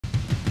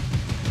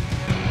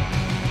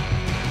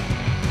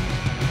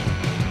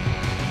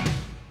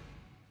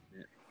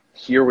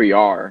here we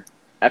are,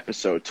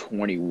 episode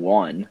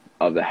 21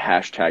 of the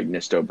hashtag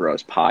Nisto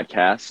Bros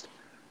podcast,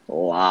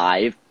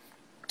 live,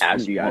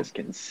 as 21. you guys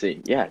can see.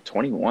 Yeah,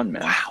 21,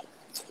 man. Wow.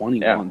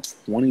 21. Yeah.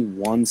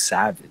 21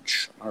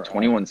 Savage. All right.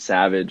 21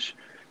 Savage,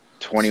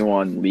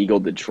 21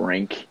 Legal to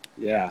Drink,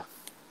 Yeah.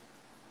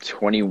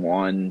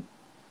 21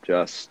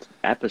 just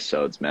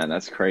episodes, man.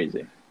 That's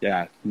crazy.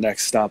 Yeah.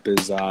 Next up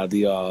is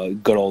the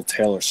good old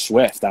Taylor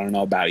Swift. I don't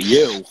know about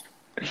you.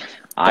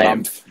 I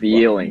am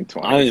feeling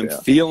 22. I am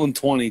feeling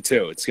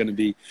 22. It's going to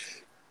be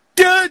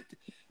good.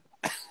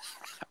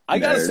 I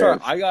There gotta it start.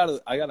 is.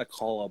 I gotta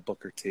call up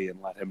Booker T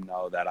and let him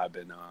know that I've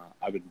been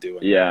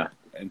doing. Yeah.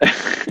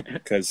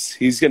 Because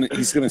he's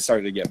gonna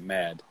start to get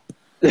mad.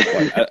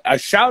 But I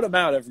shout him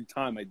out every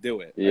time I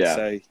do it. Yeah. I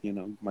say,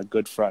 my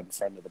good friend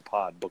of the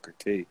pod, Booker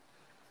T.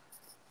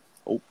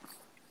 Oh,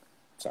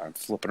 sorry, I'm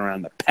flipping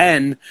around the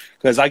pen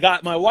because I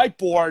got my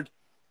whiteboard.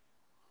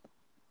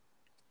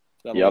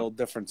 Got a Yep. little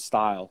different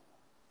style.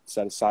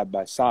 Instead of side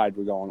by side,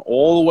 we're going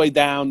all the way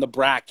down the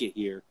bracket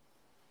here.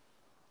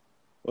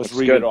 Let's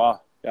read it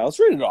off. Yeah, let's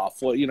read it off.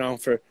 Well,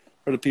 for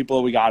the people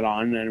that we got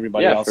on and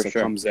everybody else for that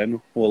sure. comes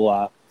in,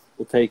 we'll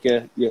take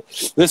it. Yeah.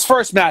 This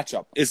first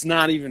matchup is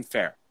not even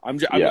fair. I'm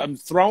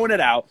throwing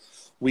it out.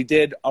 We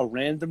did a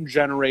random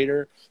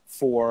generator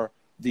for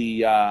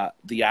the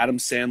Adam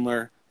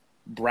Sandler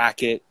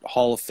bracket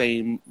Hall of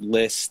Fame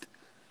list,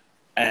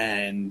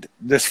 and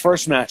this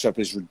first matchup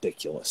is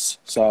ridiculous.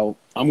 So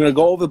I'm gonna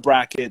go over the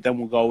bracket, then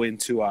we'll go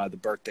into the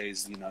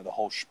birthdays, the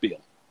whole spiel.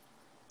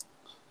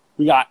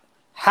 We got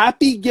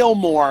Happy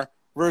Gilmore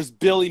versus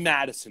Billy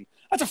Madison.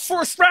 That's a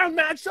first round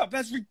matchup.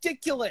 That's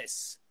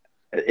ridiculous.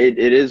 It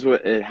is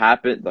what it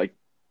happened, like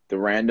the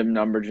random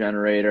number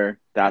generator.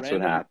 That's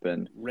what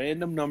happened.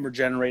 Random number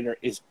generator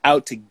is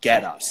out to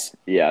get us.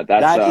 Yeah,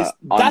 that's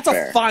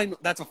unfair.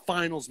 That's a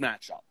finals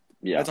matchup.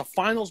 Yeah. That's a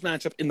finals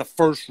matchup in the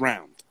first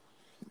round.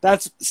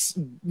 That's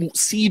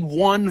seed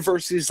 1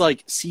 versus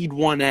seed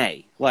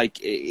 1A.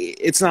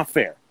 It's not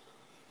fair.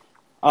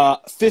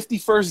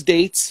 51st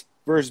Dates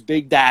versus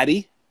Big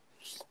Daddy.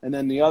 And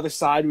then the other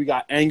side, we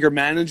got Anger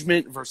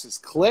Management versus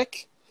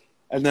Click.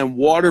 And then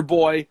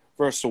Waterboy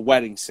versus a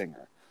Wedding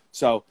Singer.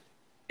 So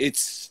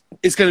it's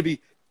going to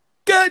be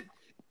good.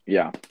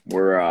 Yeah,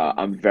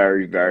 I'm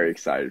very, very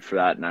excited for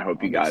that, and I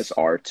hope you guys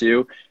are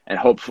too. And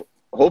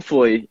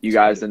hopefully you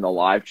guys in the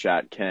live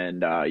chat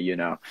can,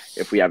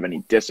 if we have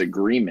any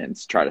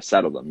disagreements, try to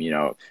settle them.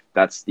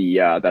 That's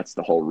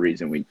the whole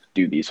reason we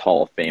do these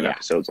Hall of Fame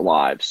episodes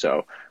live,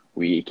 so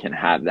we can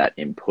have that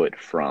input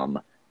from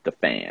the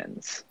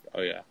fans.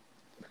 Oh, yeah.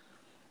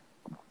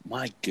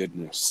 My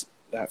goodness.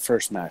 That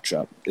first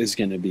matchup is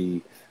going to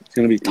be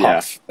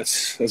tough. Yeah.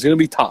 It's going to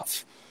be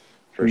tough.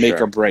 For make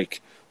sure. or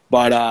break.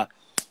 But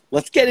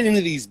let's get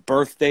into these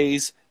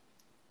birthdays.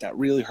 That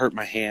really hurt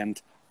my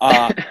hand.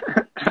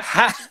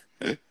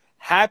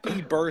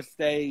 Happy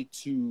birthday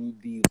to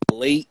the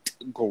late,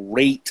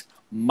 great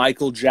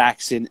Michael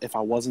Jackson. If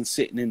I wasn't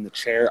sitting in the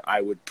chair,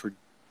 I would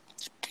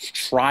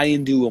try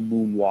and do a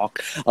moonwalk.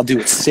 I'll do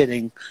it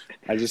sitting.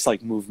 I just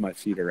move my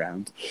feet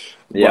around.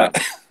 Yeah.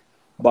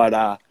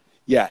 But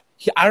yeah,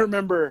 I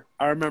remember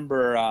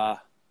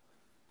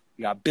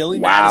Billy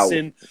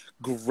Madison,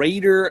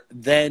 greater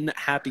than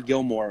Happy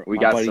Gilmore.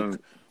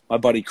 My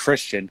buddy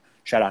Christian.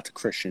 Shout out to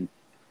Christian.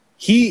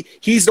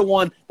 He's the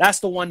one. That's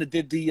the one that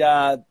did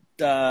the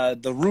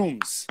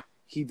rooms.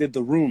 He did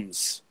the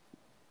rooms.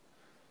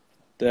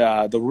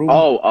 The room.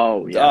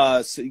 Oh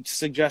yeah.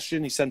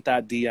 Suggestion. He sent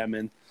that DM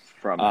in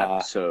from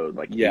episode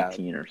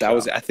 18 or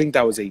so. I think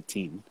that was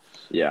 18.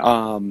 Yeah.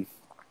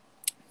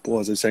 What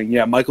was I saying?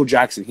 Yeah, Michael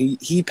Jackson.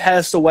 He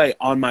passed away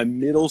on my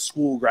middle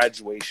school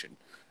graduation.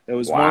 It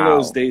was one of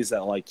those days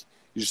that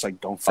you just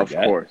don't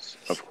forget.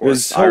 Of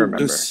course. I remember.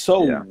 It was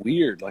so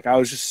weird. I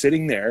was just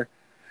sitting there,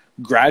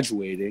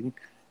 graduating,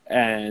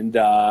 and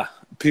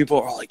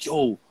people are like,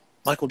 "Yo,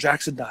 Michael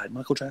Jackson died.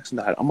 Michael Jackson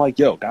died." I'm like,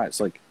 "Yo,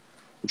 guys, we're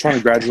trying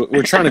to graduate.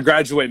 We're trying to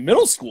graduate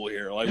middle school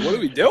here. What are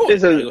we doing?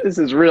 This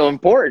is real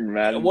important,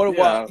 man."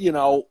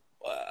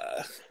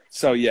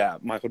 So yeah,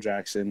 Michael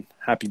Jackson,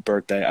 happy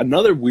birthday.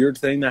 Another weird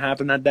thing that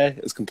happened that day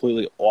is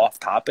completely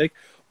off topic,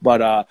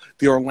 but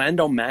the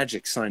Orlando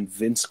Magic signed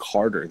Vince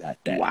Carter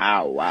that day.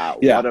 Wow.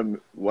 Yeah.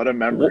 What a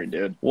memory,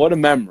 dude. What a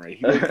memory.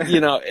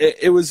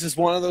 It was just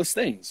one of those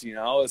things,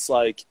 It's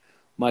like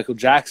Michael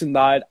Jackson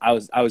died. I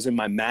was in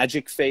my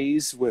Magic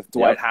phase with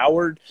Dwight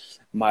Howard.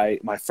 My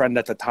friend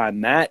at the time,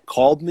 Matt,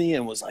 called me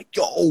and was like,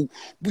 "Yo,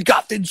 we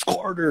got Vince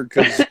Carter,"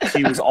 because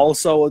he was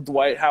also a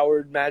Dwight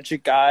Howard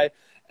Magic guy,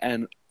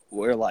 and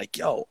we're like,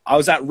 "Yo," I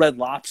was at Red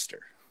Lobster.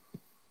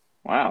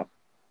 Wow.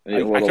 I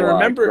can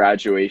remember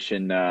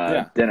graduation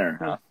dinner.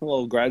 Huh? A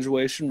little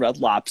graduation Red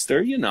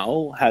Lobster,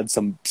 had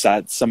some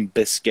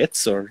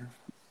biscuits or,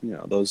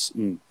 those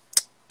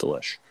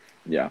delish.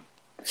 Yeah.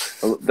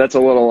 That's a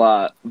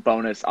little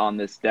bonus on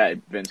this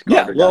day. Vince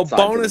Carter. Yeah, little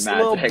bonus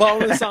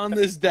on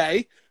this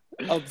day.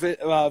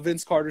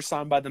 Vince Carter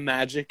signed by the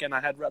Magic, and I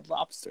had Red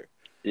Lobster.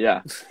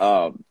 Yeah.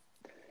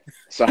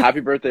 So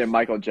happy birthday to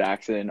Michael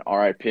Jackson,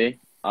 R.I.P.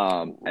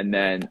 And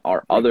then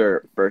our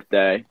other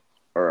birthday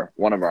or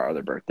one of our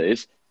other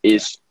birthdays,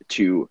 is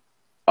to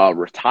a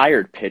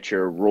retired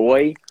pitcher,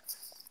 Roy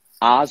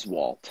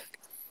Oswalt.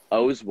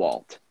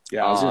 Oswalt.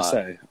 Yeah, I was gonna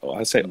say. Oh,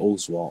 I say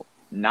Oswalt.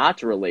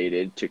 Not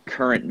related to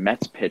current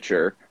Mets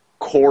pitcher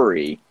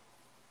Corey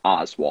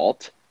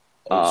Oswalt.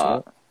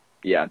 Oswalt?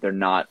 Yeah, they're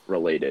not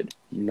related.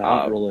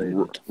 Not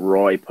related.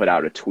 Roy put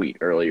out a tweet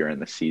earlier in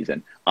the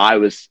season. I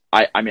mean,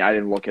 I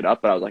didn't look it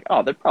up, but I was like,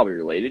 oh, they're probably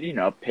related. You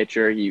know,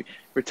 pitcher, he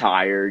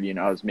retired. You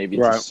know, maybe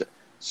it's his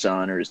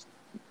son or his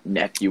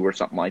nephew or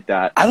something like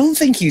that. I don't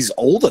think he's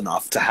old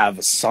enough to have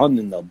a son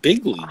in the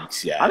big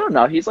leagues yet. I don't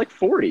know. He's like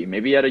 40.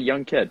 Maybe he had a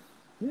young kid.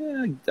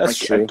 Yeah, that's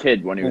true. A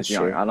kid when he was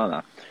young. I don't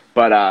know.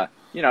 But,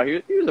 you know,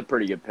 he was a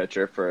pretty good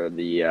pitcher for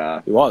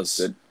the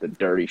the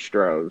dirty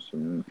Stros.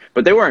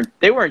 But they weren't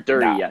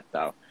dirty yet,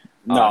 though.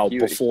 No,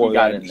 before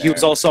that. He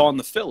was also on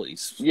the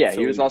Phillies. Yeah,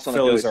 he was also on the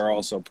Phillies. Phillies are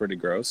also pretty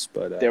gross.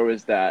 But there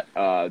was that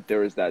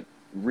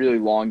really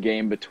long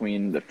game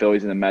between the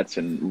Phillies and the Mets,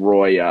 and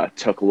Roy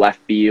took left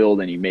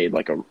field, and he made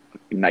like a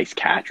nice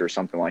catch or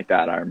something like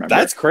that. I remember.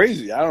 That's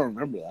crazy. I don't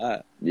remember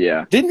that.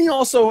 Yeah. Didn't he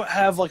also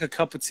have like a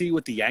cup of tea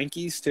with the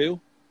Yankees too?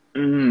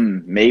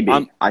 Maybe.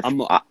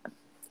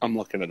 I'm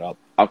looking it up.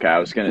 Okay, I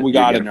was gonna. We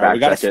got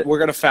it. We're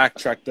gonna fact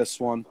check this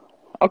one.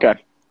 Okay,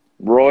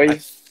 Roy.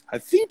 I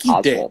think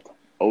he did.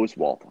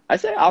 Oswald. I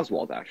say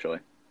Oswald actually.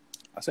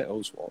 I say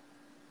Oswald.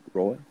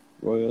 Roy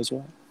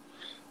Oswald.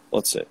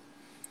 Let's see.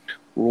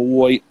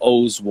 Roy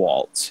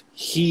Oswalt.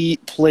 He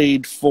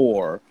played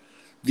for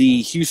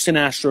the Houston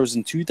Astros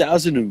in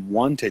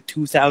 2001 to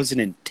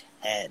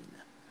 2010.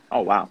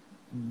 Oh wow.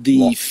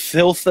 The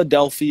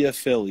Philadelphia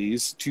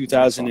Phillies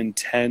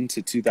 2010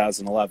 to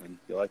 2011.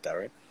 You like that,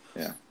 right?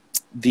 Yeah.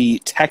 The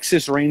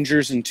Texas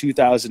Rangers in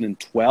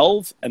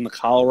 2012 and the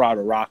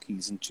Colorado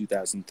Rockies in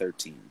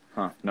 2013.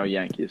 Huh. No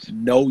Yankees.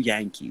 No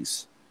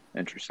Yankees.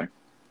 Interesting.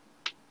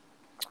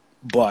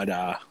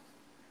 But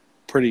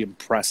pretty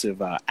impressive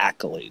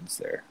accolades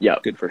there. Yeah,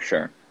 good for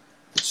sure.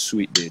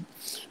 Sweet dude.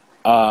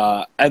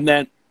 And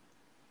then,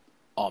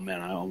 oh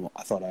man,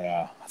 I thought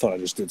I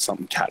just did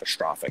something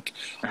catastrophic.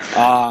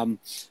 And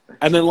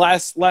then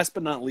last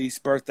but not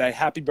least,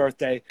 happy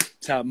birthday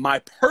to my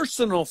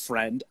personal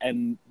friend,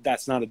 and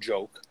that's not a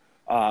joke.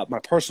 My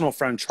personal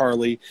friend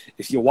Charlie.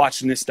 If you're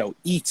watching this though,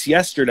 Eats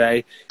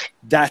yesterday,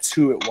 that's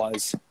who it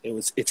was.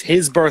 It's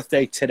his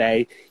birthday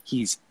today.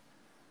 He's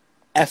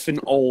effing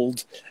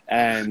old,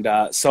 and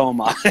so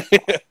am I.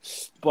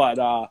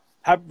 But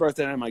happy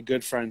birthday to my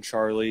good friend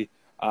Charlie.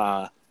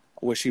 I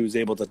wish he was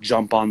able to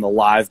jump on the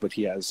live, but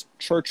he has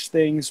church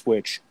things,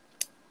 which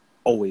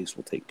always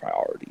will take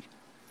priority.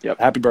 Yep.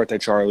 Happy birthday,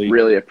 Charlie.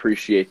 Really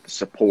appreciate the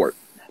support.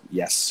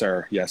 Yes,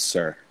 sir. Yes,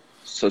 sir.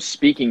 So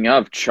speaking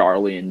of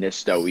Charlie and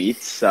Nisto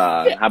Eats,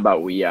 how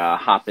about we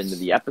hop into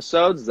the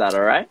episodes? Is that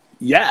all right?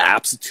 Yeah,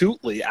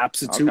 absolutely.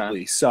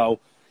 Okay. So,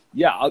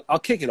 yeah, I'll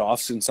kick it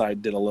off since I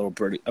did a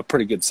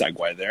pretty good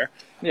segue there.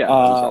 Yeah, that's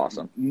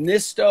awesome.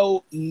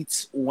 Nisto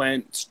Eats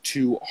went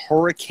to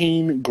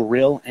Hurricane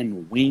Grill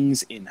and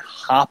Wings in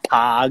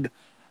Hauppauge,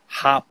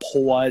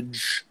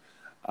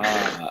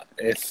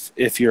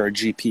 if you're a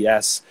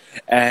GPS,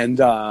 and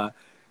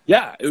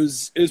yeah, it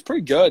was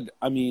pretty good.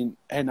 I mean,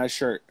 hey, nice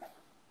shirt.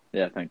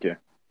 Yeah, thank you.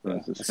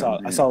 I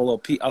saw a little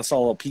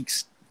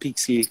peeks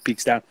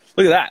down.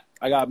 Look at that.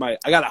 I got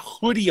a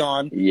hoodie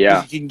on.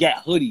 Yeah, you can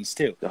get hoodies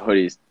too. The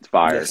hoodie's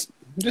fire. Yes.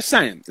 I'm just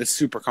saying, it's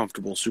super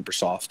comfortable, super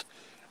soft,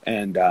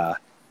 and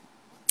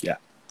yeah,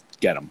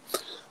 get them.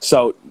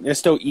 So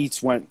Nisto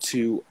Eats went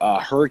to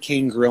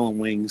Hurricane Grill and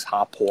Wings,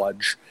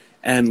 Hauppauge,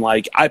 and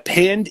like I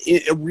panned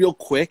it real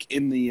quick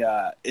in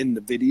the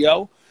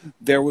video.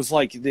 There was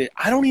like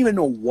I don't even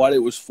know what it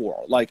was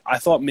for. Like I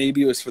thought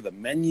maybe it was for the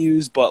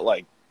menus, but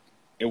like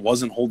it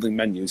wasn't holding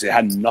menus. It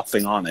had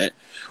nothing on it.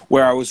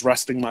 Where I was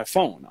resting my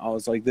phone, I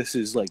was like, "This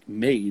is like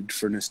made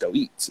for Nisto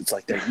Eats." It's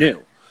like they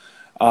knew.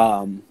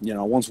 You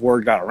know, once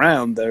word got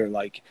around, they're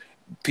like,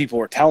 people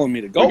were telling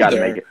me to go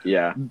there.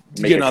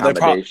 Make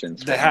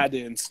accommodations. They had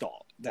to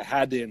install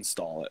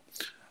it.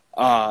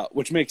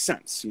 Which makes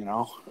sense, you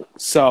know.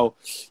 So,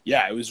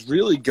 yeah, it was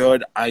really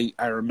good. I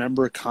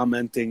remember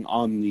commenting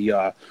on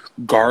the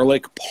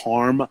garlic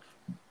parm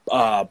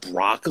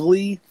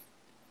broccoli.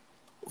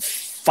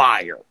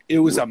 Fire. It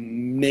was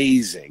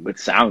amazing. It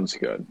sounds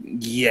good.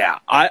 Yeah.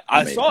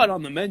 I saw it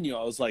on the menu.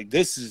 I was like,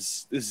 this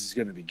is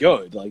going to be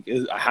good. Like,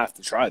 I have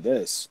to try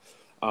this.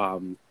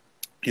 You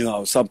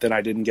know, something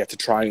I didn't get to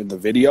try in the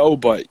video,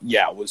 but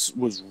yeah, it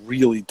was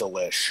really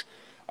delish.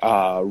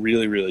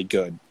 Really, really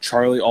good.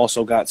 Charlie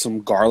also got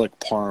some garlic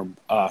parm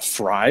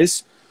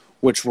fries,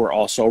 which were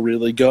also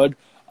really good.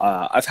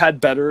 I've had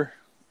better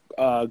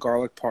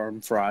garlic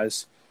parm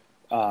fries,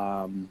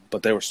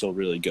 but they were still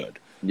really good.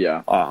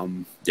 Yeah.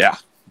 Yeah.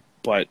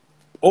 But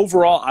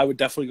overall, I would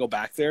definitely go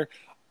back there.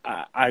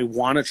 I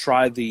want to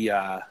try the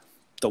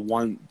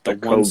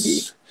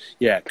Kogi.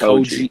 Yeah,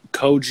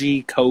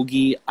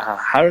 Kogi.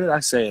 How did I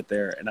say it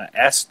there? And I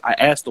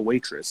asked the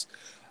waitress.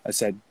 I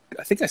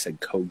think I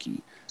said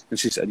Kogi. And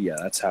she said, "Yeah,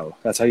 that's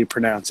how you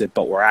pronounce it."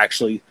 But we're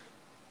actually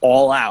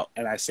all out.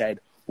 And I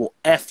said, well,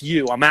 F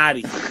you, I'm out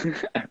of here.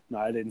 No,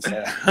 I didn't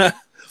say that.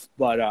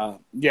 But,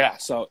 yeah,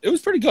 so it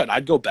was pretty good.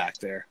 I'd go back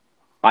there.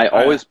 I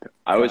always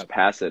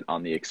pass it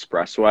on the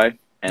expressway,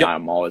 and Yep.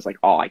 I'm always like,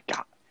 oh, I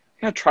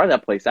gotta try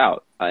that place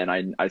out,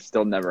 and I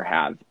still never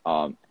have.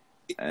 And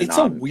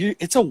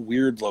It's a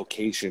weird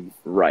location,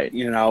 right.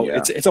 you know.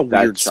 Yeah. It's a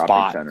weird shopping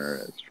spot.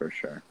 center is for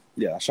sure.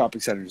 Yeah,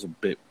 shopping center is a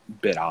bit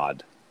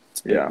odd.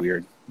 It's a bit Yeah.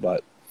 weird,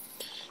 but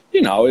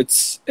you know,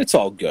 it's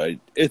all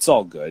good. It's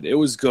all good. It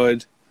was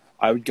good.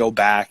 I would go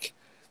back.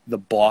 The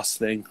boss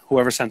thing.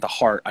 Whoever sent the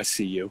heart, I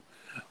see you.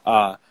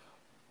 The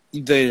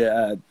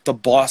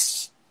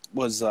boss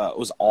was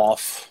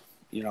off.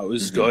 You know, it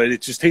was good.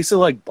 It just tasted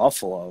like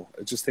buffalo.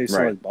 It just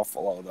tasted like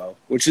buffalo, though,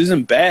 which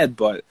isn't bad.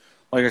 But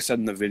like I said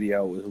in the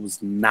video, it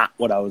was not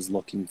what I was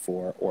looking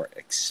for or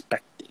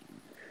expecting.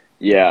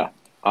 Yeah,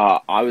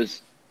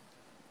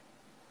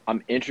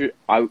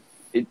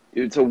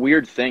 it's a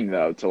weird thing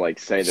though to like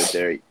say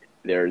that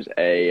there's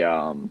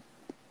a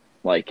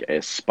like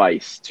a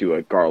spice to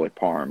a garlic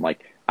parm.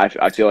 Like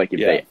I feel like if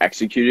they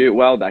executed it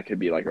well, that could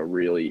be like a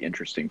really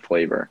interesting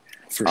flavor.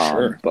 For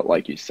sure. But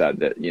like you said,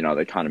 that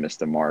they kind of missed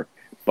the mark.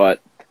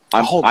 But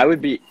I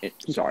would be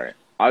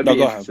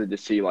interested to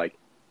see, like,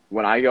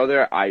 when I go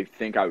there, I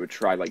think I would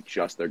try like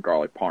just their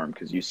garlic parm,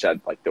 because you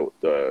said like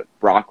the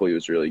broccoli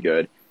was really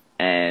good.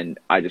 And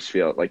I just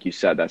feel like you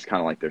said that's kind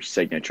of like their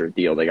signature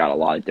deal. They got a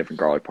lot of different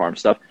garlic parm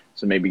stuff.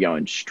 So maybe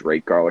going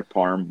straight garlic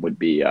parm would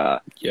be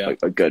a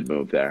good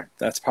move there.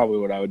 That's probably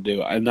what I would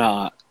do. And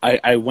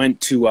I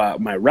went to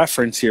my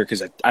reference here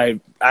because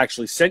I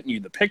actually sent you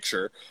the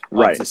picture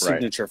of the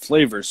signature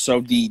flavors. So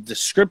the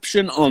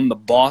description on the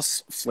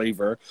boss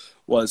flavor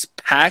was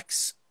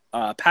packs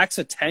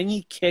a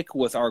tangy kick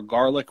with our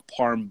garlic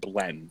parm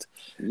blend.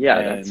 Yeah,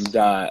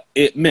 and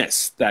it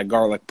missed that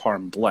garlic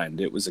parm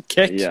blend. It was a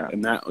kick,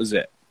 and that was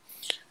it.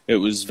 It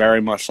was very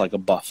much like a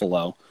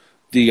buffalo.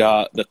 The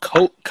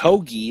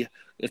Kogi,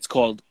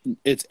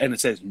 and it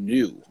says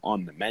new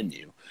on the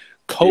menu.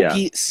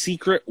 Kogi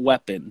Secret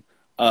Weapon,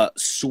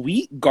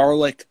 sweet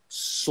garlic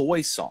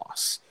soy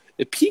sauce.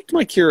 It piqued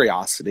my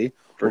curiosity.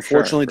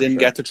 Unfortunately, didn't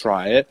get to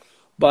try it,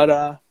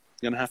 but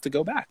gonna have to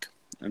go back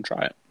and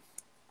try it.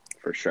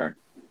 For sure.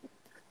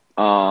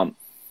 I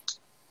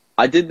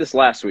did this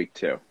last week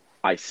too.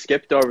 I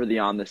skipped over the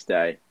On This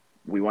Day.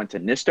 We went to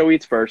Nisto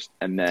Eats first,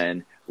 and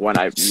then when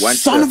I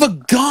went of a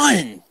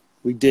gun!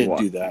 We did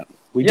do that.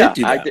 We did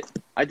do that.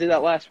 I did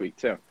that last week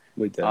too.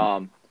 We did.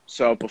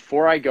 So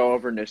before I go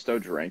over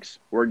Nisto drinks,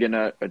 we're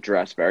gonna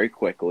address very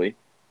quickly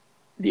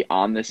the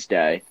On This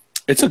Day.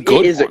 It's a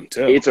good one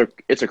too.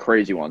 It's a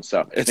crazy one.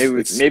 So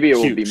maybe it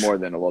will be more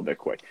than a little bit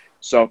quick.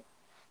 So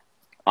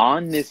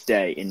on this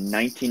day in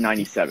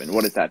 1997,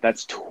 what is that?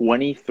 That's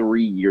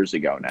 23 years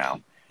ago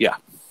now. Yeah.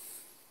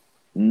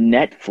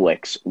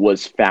 Netflix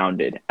was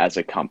founded as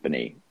a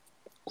company.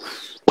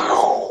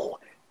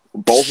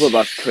 Both of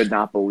us could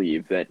not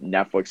believe that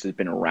Netflix has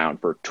been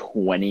around for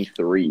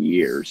 23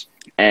 years.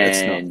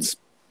 And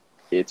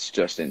it's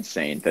just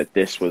insane that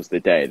this was the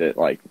day that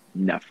like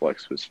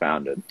Netflix was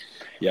founded.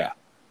 Yeah.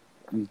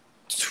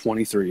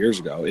 23 years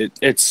ago.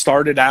 It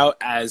started out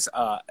as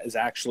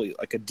actually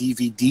like a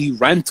DVD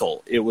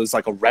rental. It was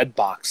like a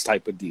Redbox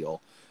type of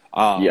deal.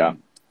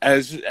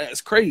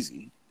 As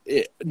crazy.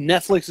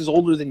 Netflix is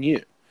older than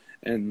you,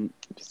 and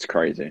it's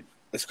crazy.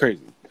 It's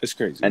crazy.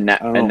 And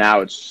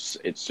now it's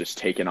just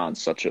taken on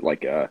such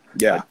a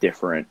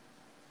different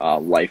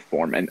life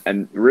form,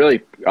 and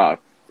really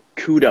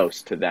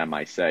kudos to them,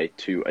 I say,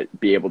 to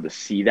be able to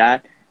see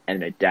that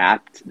and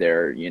adapt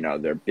their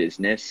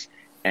business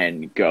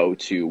and go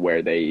to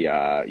where they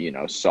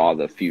saw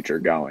the future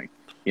going.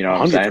 You know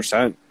what I'm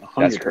saying? 100%.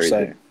 That's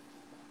crazy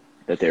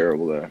that they were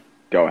able to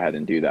go ahead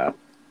and do that.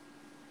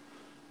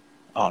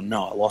 Oh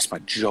no, I lost my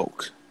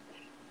joke.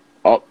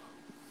 Oh,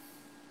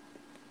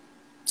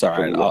 it's all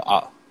right.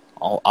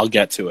 I'll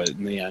get to it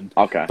in the end.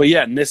 Okay. But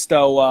yeah,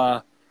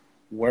 Nisto,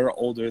 we're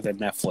older than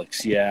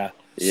Netflix. Yeah.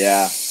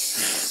 Yeah.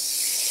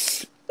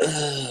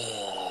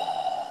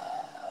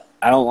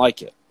 I don't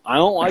like it. I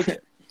don't like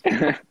it.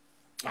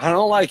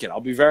 I'll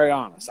be very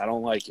honest. I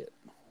don't like it.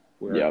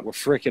 We're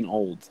freaking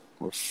old.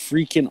 We're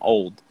freaking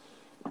old.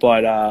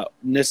 But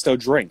Nisto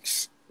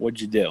drinks. What'd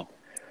you do?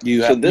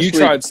 You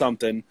tried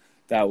something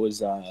that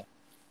was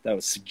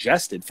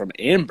suggested from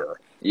Amber.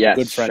 Yes,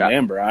 good friend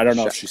Amber. I don't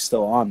know if she's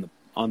still on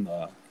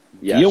the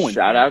viewing.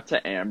 Shout out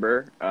to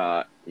Amber.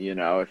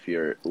 If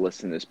you're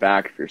listening this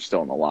back, if you're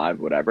still in the live,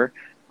 whatever.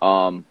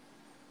 For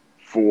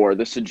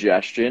the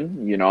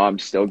suggestion, I'm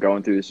still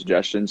going through the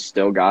suggestions.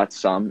 Still got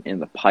some in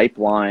the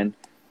pipeline.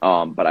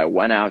 But I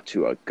went out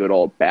to a good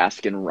old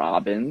Baskin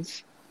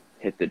Robbins,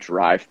 hit the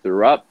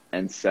drive-thru up,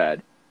 and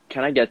said,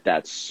 "Can I get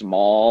that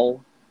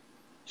small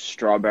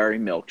strawberry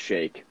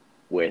milkshake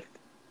with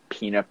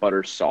peanut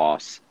butter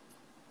sauce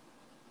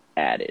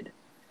added?"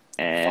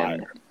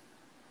 And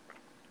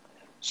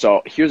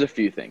so here's a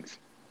few things.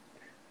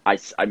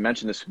 I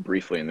mentioned this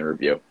briefly in the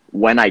review.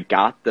 When I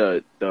got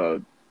the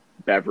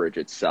beverage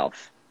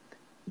itself,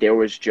 there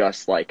was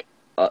just like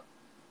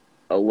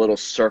a little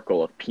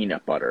circle of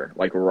peanut butter,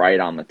 like right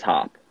on the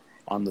top.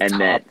 On the and top.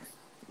 then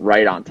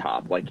right on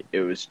top, like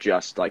it was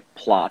just like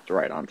plopped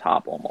right on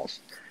top almost,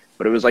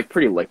 but it was like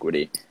pretty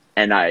liquidy.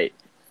 And I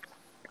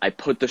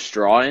put the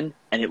straw in,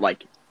 and it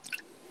like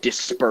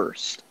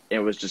dispersed. It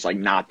was just like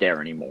not there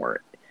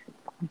anymore.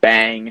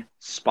 Bang,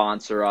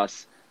 sponsor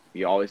us.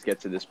 We always get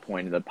to this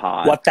point of the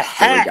pod. What the So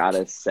we heck?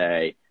 gotta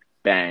say,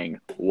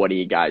 Bang, what are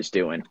you guys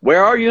doing?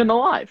 Where are you in the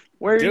live?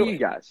 Where are you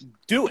guys?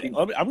 Do it.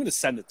 I'm going to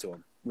send it to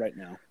him right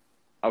now.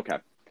 Okay.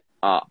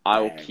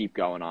 I will keep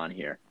going on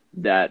here.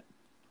 That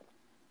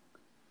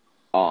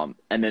and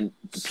then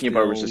the peanut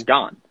butter was just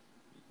gone.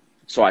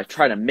 So I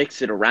try to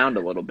mix it around a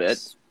little bit,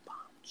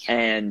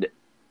 and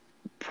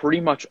pretty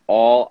much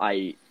all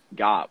I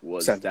got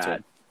was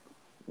that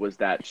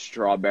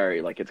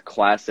strawberry, like it's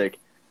classic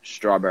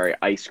strawberry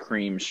ice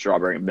cream,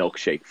 strawberry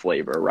milkshake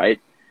flavor, right?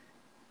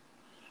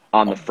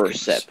 On the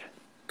first sip.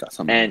 Got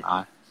something in my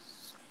eye.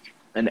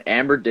 And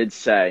Amber did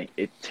say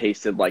it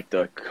tasted like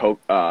the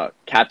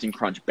Captain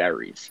Crunch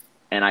berries.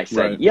 And I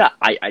said, yeah,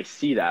 I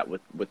see that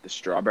with the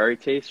strawberry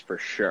taste for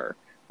sure.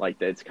 Like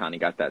it's kind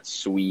of got that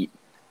sweet,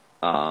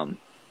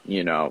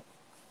 you know,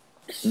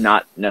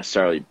 not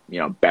necessarily, you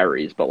know,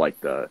 berries, but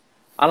like I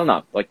don't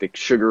know, like the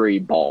sugary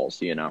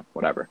balls, you know,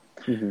 whatever.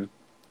 Mm-hmm.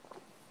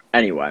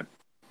 Anyway,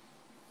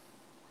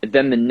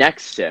 then the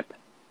next sip,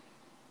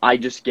 I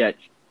just get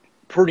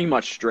pretty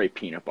much straight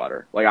peanut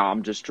butter. Like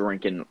I'm just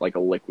drinking like a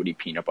liquidy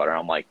peanut butter.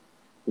 I'm like,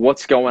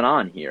 what's going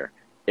on here?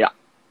 Yeah.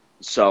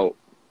 So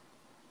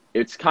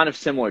it's kind of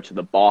similar to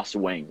the Boss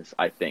Wings,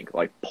 I think.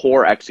 Like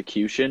poor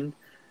execution.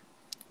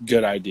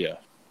 Good idea.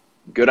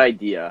 Good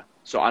idea.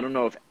 So I don't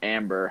know if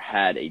Amber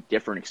had a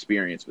different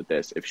experience with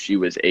this, if she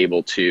was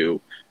able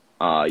to,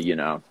 you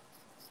know,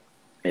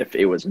 if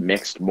it was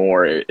mixed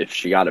more, if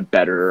she got a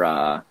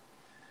better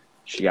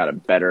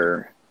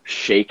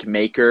shake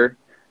maker.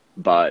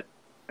 But,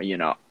 you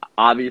know,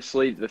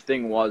 obviously the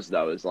thing was,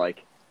 though, is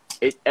like,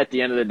 at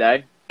the end of the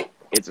day,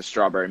 it's a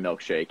strawberry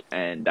milkshake,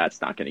 and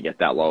that's not going to get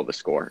that low of a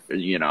score,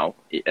 you know,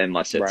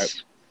 unless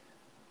it's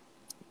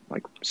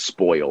like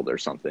spoiled or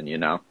something, you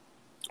know.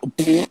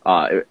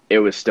 It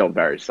was still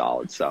very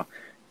solid. So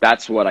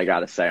that's what I got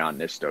to say on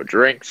Nisto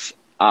drinks.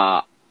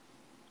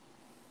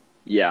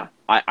 Yeah,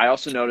 I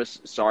also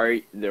noticed,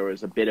 sorry, there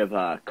was a bit of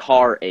a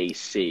car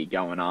AC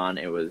going on.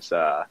 It was,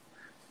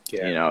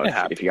 you know,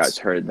 if you guys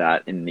heard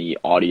that in the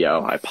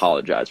audio, I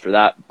apologize for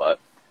that. But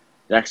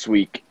next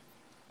week,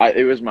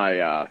 it was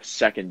my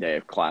second day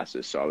of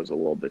classes, so I was a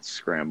little bit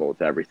scrambled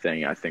with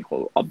everything. I think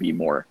I'll be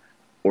more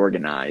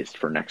organized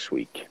for next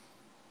week.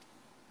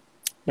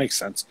 Makes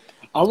sense.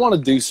 I want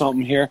to do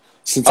something here.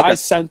 Since I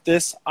sent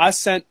this, I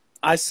sent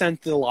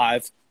the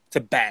live to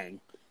Bang.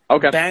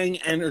 Okay. Bang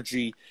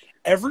Energy.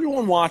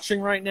 Everyone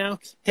watching right now,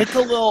 hit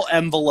the little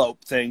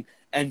envelope thing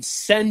and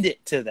send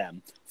it to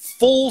them.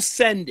 Full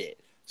send it.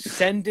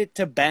 Send it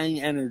to Bang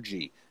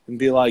Energy and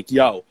be like,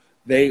 yo,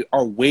 they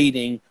are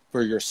waiting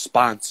for your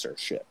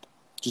sponsorship.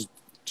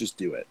 Just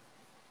do it.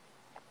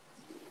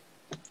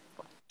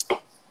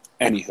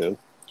 Anywho,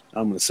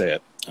 I'm going to say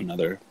it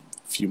another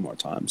few more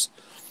times.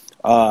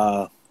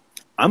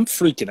 I'm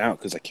freaking out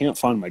because I can't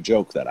find my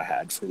joke that I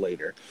had for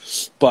later.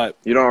 But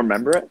you don't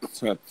remember it?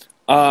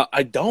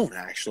 I don't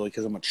actually,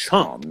 because I'm a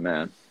chump. Oh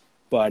man!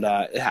 But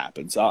it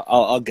happens.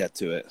 I'll get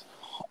to it.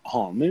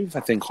 Hold on, maybe if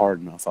I think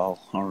hard enough, I'll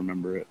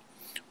remember it.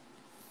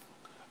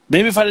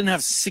 Maybe if I didn't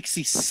have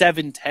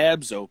 67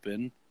 tabs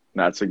open.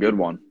 That's a good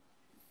one.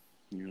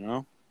 You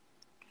know,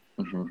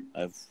 mm-hmm.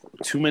 I have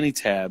too many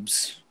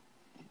tabs.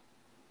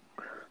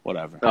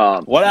 Whatever.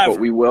 Whatever. But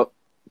we will.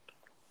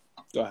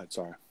 Go ahead.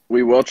 Sorry.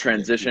 We will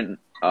transition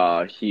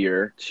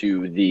here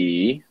to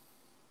the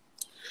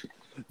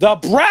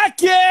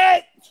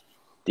bracket.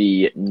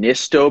 The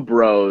Nisto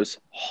Bros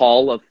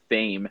Hall of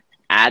Fame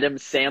Adam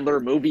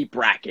Sandler movie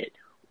bracket.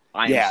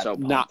 I am so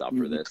pumped up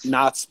for this.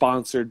 Not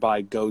sponsored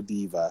by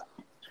GoDiva.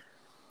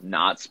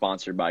 Not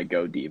sponsored by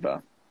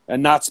GoDiva.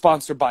 And not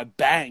sponsored by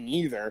Bang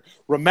either.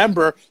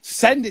 Remember,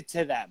 send it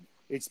to them.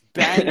 It's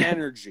Bang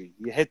Energy.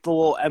 You hit the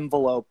little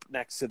envelope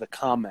next to the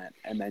comment,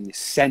 and then you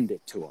send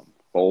it to them.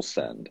 Full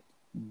send.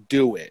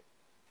 Do it.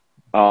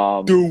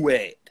 Do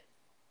it.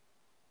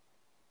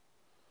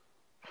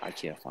 I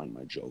can't find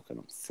my joke, and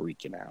I'm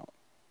freaking out.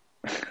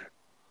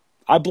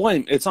 I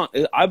blame it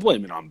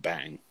on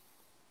Bang.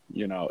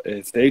 You know,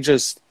 if they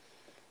just,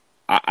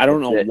 I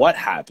don't know what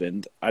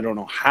happened. I don't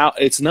know how.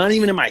 It's not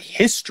even in my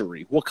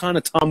history. What kind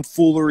of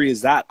tomfoolery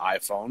is that,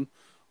 iPhone?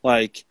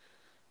 Like,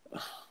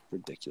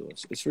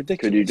 ridiculous. It's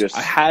ridiculous.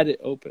 I had it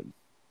open.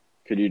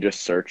 Could you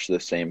just search the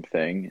same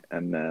thing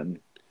and then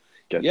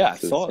get I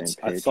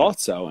thought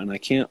so, and I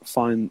can't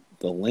find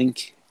the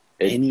link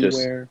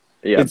anywhere.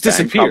 It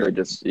disappeared.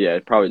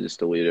 It probably just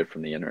deleted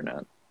from the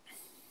internet.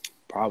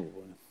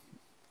 Probably.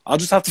 I'll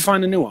just have to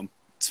find a new one.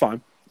 It's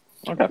fine.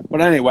 Okay.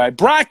 But anyway,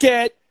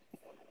 bracket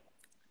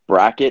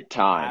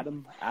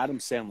time. Adam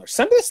Sandler.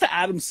 Send this to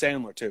Adam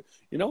Sandler too.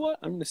 You know what?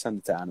 I'm going to send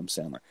it to Adam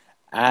Sandler.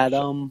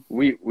 Adam.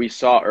 We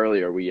saw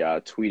earlier. We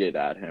tweeted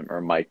at him,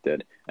 or Mike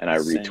did, and I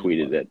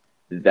retweeted it.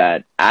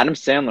 That Adam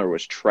Sandler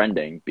was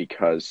trending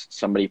because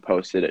somebody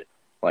posted it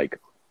like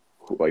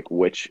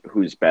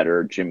who's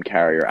better, Jim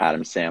Carrey or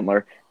Adam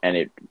Sandler, and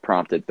it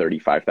prompted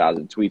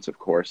 35,000 tweets. Of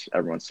course,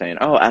 everyone's saying,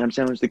 "Oh, Adam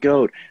Sandler's the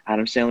GOAT.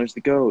 Adam Sandler's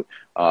the GOAT,"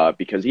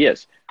 because he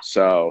is.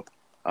 So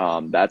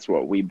that's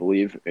what we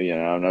believe.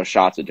 No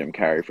shots at Jim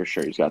Carrey for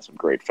sure. He's got some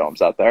great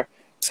films out there,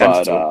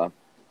 but Adam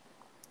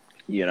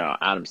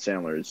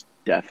Sandler is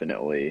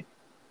definitely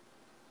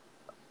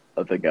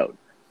the GOAT,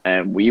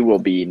 and we will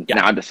be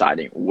now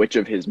deciding which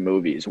of his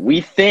movies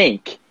we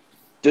think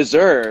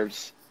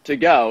deserves to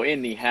go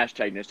in the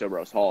hashtag Nisto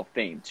Bros Hall of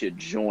Fame to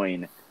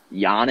join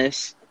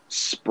Giannis,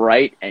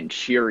 Sprite, and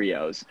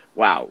Cheerios.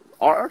 Wow,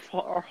 our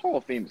Hall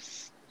of Fame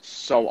is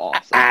so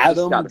awesome.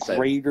 Adam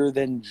greater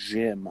than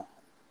Jim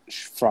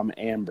from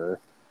Amber.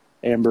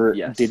 Amber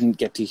didn't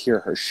get to hear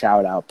her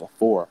shout out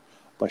before,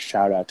 but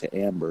shout out to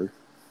Amber.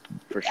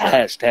 For sure.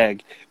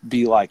 Hashtag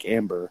be like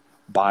Amber.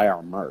 Buy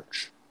our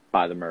merch.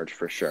 Buy the merch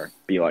for sure.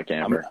 Be like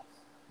Amber.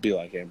 Be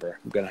like Amber.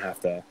 I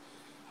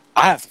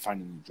have to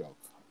find a new joke.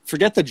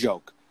 Forget the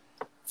joke.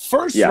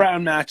 First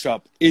round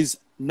matchup is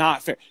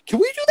not fair. Can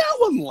we do that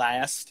one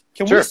last?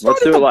 Can we start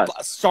let's do it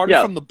last.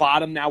 Started from the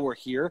bottom, now we're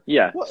here?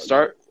 Yeah,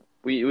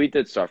 we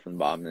did start from the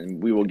bottom,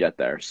 and we will get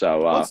there. So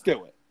let's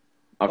do it.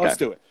 Okay. Let's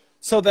do it.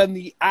 So then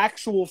the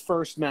actual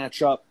first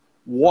matchup,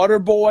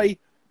 Waterboy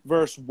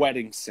versus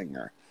Wedding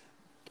Singer.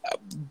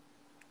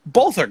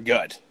 Both are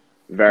good.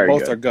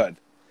 Both are good.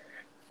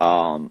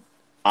 I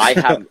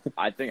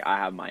think I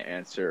have my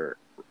answer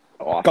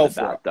off the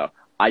bat, though.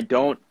 I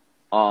don't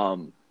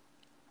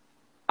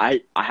I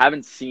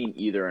haven't seen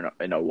either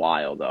in a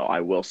while, though.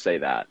 I will say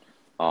that.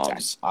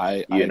 Yes,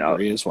 I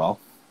agree as well.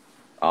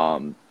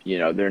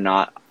 They're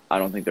not. I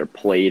don't think they're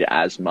played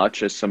as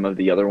much as some of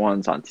the other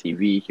ones on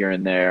TV here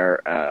and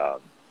there.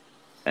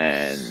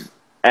 And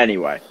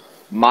anyway,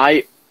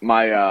 my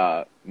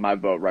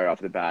vote right off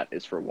the bat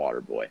is for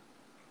Waterboy.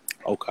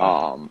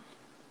 Okay.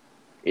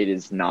 It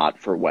is not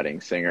for Wedding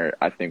Singer.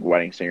 I think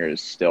Wedding Singer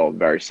is still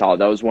very solid.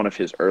 That was one of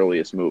his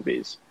earliest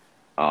movies.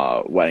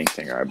 Wedding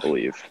Singer, I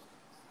believe.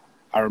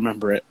 I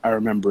remember it.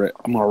 I'm going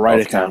to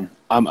write it down.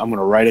 I'm going to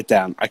write it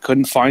down. I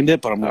couldn't find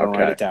it, but I'm going to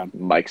write it down.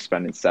 Mike's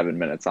spending 7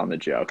 minutes on the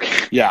joke.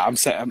 Yeah, I'm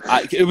saying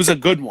it was a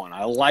good one.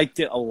 I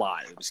liked it a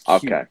lot. It was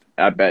cute. Okay.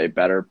 I bet it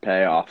better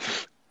pay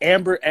off.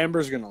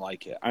 Amber's going to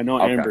like it. I know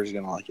Amber's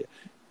going to like it.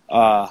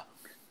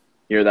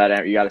 Hear that,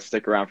 Amber? You got to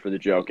stick around for the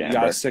joke, Amber. You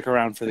got to stick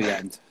around for the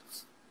end.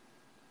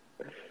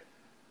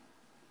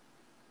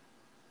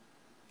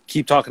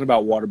 Keep talking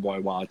about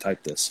Waterboy while I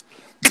type this.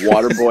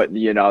 Waterboy,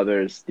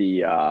 there's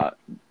the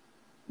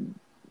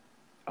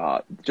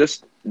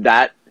just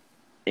that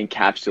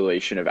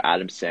encapsulation of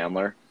Adam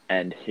Sandler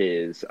and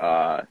his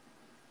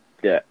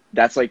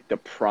that's like the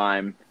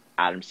prime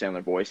Adam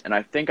Sandler voice, and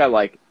I think I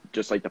like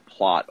just like the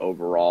plot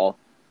overall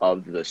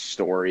of the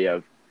story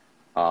of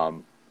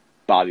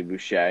Bobby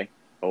Boucher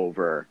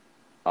over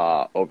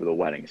the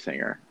Wedding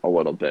Singer a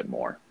little bit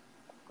more.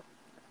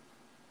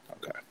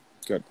 Okay,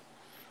 good.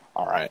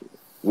 All right.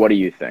 What do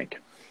you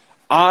think?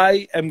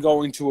 I am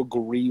going to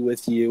agree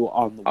with you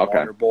on the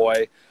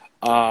Waterboy.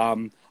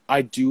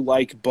 I do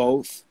like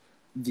both.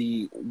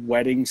 The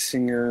Wedding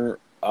Singer,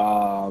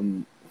 I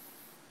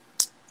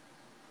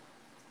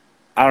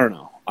don't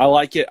know. I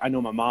like it. I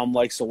know my mom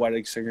likes the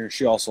Wedding Singer.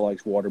 She also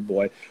likes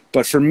Waterboy.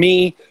 But for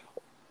me,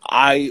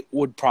 I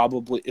would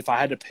probably, if I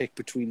had to pick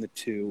between the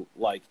two,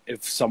 like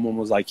if someone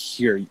was like,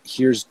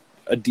 here's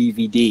a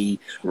DVD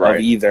of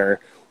either,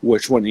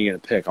 which one are you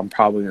going to pick? I'm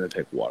probably going to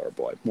pick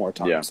Waterboy more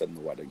times than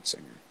the Wedding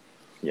Singer.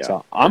 Yeah,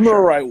 so I'm going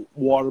to write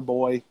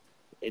Waterboy,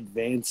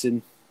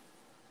 advancing,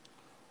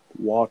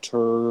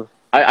 Water.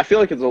 I feel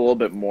like it's a little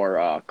bit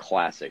more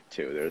classic,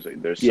 too.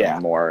 There's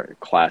some more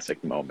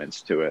classic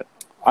moments to it.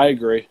 I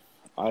agree.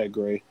 I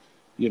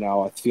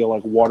feel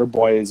like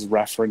Waterboy is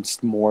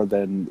referenced more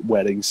than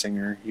Wedding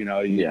Singer.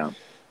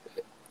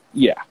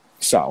 Yeah.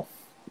 So,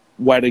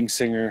 Wedding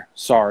Singer,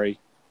 sorry.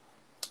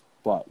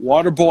 But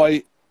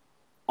Waterboy,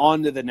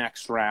 on to the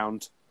next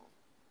round.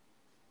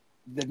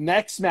 The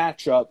next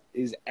matchup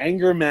is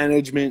Anger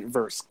Management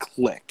versus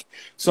Click.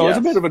 So it's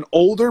a bit of an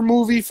older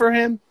movie for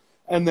him,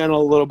 and then a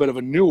little bit of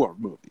a newer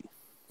movie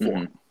for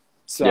him.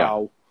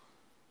 So,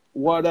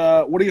 what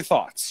are your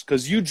thoughts?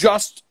 Because you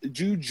just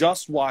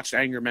watched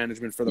Anger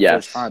Management for the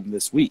first time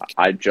this week.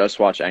 I just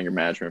watched Anger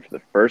Management for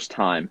the first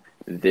time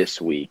this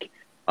week,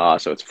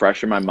 so it's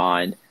fresh in my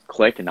mind.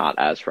 Click, not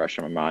as fresh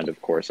in my mind. Of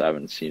course, I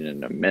haven't seen it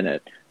in a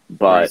minute,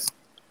 but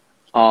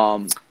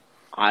Click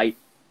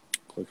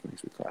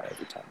makes me cry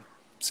every time.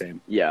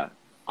 Same. Yeah.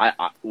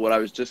 I what I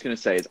was just gonna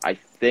say is I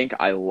think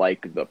I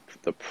like the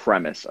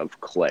premise of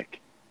Click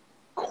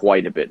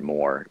quite a bit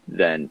more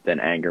than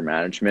Anger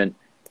Management.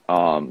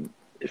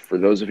 For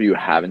those of you who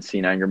haven't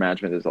seen Anger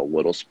Management, there's a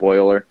little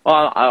spoiler.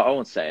 Well, I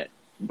won't say it,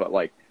 but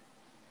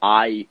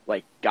I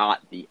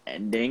got the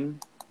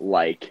ending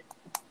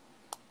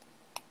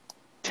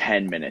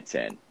 10 minutes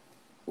in,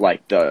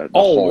 the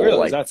whole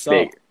really? Is that so?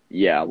 big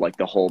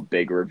the whole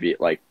big reveal.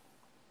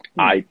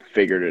 I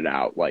figured it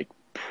out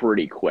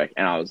pretty quick,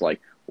 and I was like,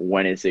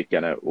 when is it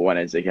gonna?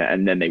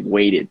 And then they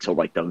waited till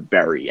the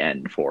very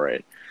end for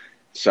it.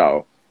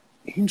 So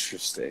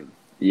Interesting.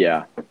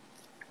 Yeah.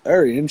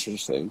 Very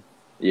interesting.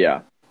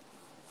 Yeah.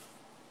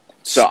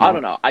 So I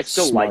don't know. I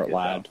still smart liked it,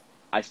 lad. though.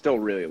 I still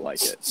really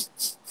like it.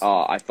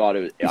 I thought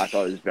it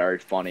was very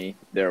funny.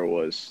 There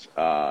was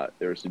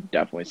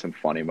definitely some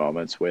funny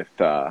moments with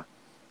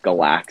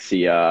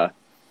Galaxia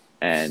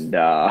and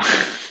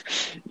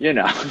you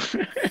know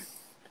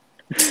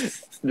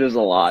there's a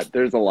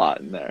lot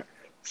in there.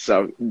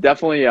 So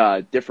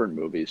definitely different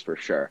movies for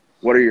sure.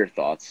 What are your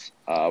thoughts?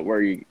 Where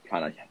are you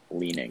kind of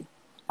leaning?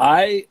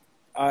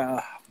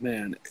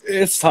 Man,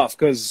 it's tough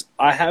because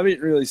I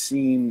haven't really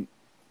seen.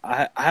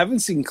 I haven't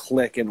seen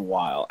Click in a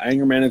while.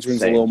 Anger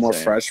Management's a little more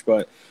fresh,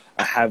 but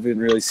I haven't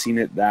really seen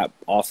it that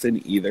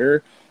often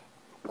either.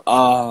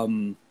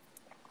 I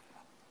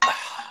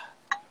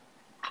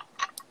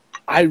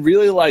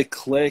really like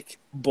Click,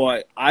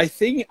 but I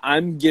think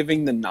I'm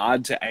giving the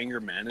nod to Anger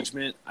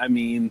Management. I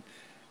mean,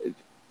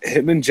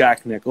 him and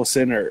Jack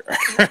Nicholson are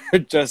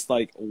just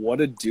like, what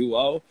a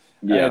duo.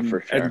 Yeah,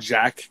 for sure. And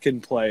Jack can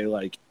play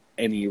like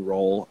any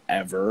role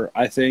ever,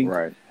 I think.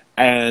 Right.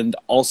 And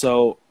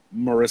also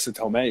Marissa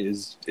Tomei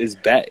is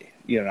Bae,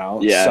 you know.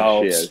 Yeah,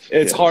 so she is.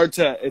 It's hard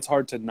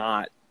to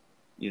not,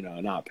 you know,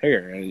 not pick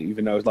her. And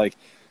even though like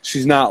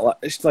she's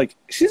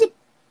a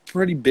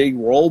pretty big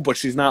role, but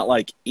she's not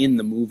like in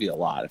the movie a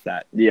lot, if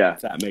that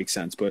makes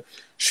sense. But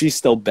she's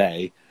still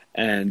Bae.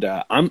 And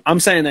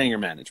I'm saying Anger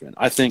Management.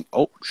 I think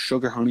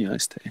Sugar Honey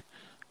Iced Tea.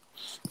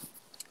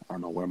 I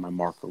don't know where my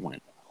marker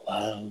went.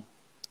 Hello.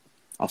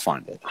 I'll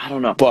find it. I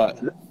don't know. But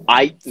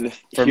here's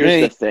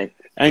the thing.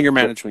 Anger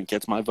Management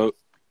gets my vote.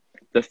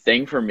 The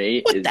thing for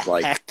me is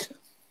like heck?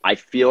 I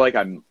feel like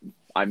I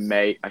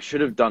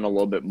should have done a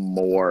little bit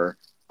more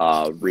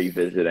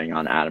revisiting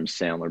on Adam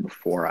Sandler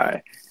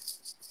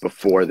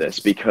before this,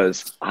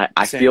 because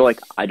I feel like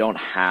I don't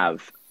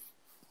have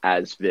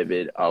as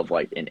vivid of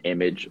like an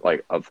image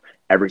like of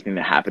everything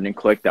that happened in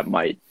Click that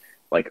might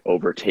like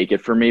overtake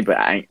it for me. But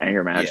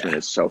Anger Management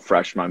is so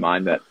fresh in my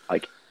mind that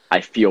like I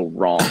feel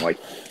wrong like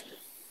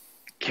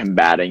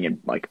combating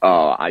and like,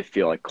 I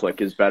feel like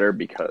Click is better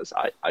because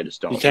I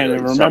just don't. You can't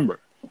even remember.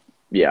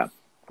 Yeah.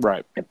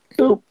 Right.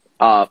 Boop.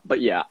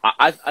 But yeah,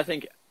 I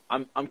think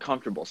I'm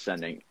comfortable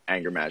sending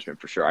Anger Management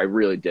for sure. I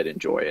really did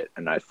enjoy it,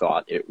 and I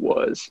thought it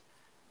was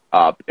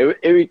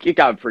it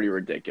got pretty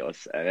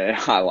ridiculous, and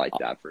I like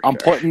that for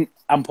sure.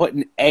 I'm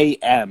putting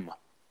AM.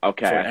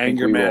 Okay, for I think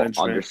Anger we will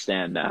Management.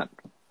 understand that.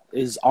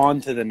 Is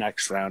on to the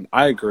next round.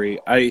 I agree.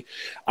 I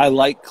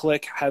like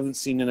Click. Haven't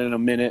seen it in a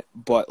minute,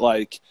 but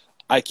like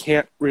I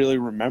can't really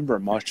remember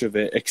much of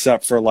it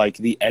except for like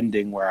the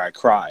ending where I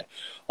cry.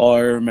 All I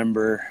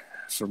remember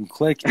from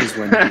Click is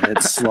when he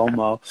hit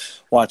slow-mo.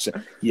 Watch it.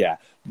 Yeah,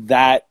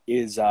 that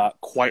is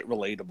quite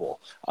relatable.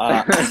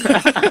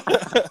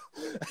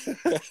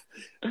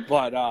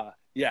 But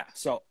yeah,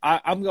 so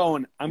I'm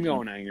going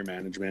Anger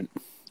Management.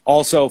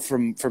 Also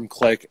from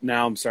Click,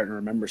 now I'm starting to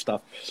remember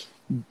stuff.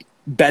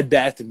 Bed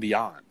Bath &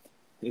 Beyond.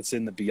 It's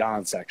in the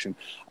Beyond section.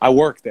 I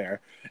work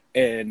there,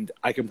 and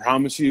I can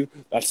promise you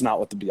that's not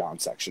what the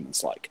Beyond section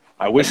is like.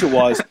 I wish it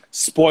was.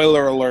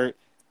 Spoiler alert,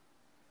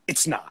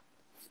 it's not.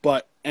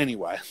 But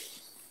anyway,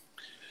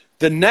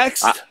 the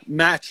next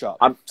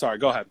matchup. Sorry,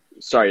 go ahead.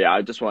 Sorry, yeah,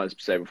 I just wanted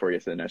to say before we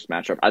get to the next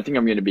matchup, I think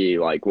I'm going to be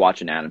like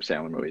watching Adam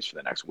Sandler movies for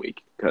the next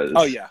week because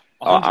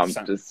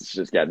it's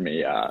just getting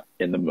me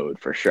in the mood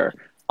for sure.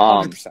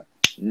 100%.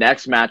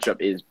 Next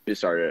matchup is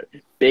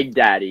Big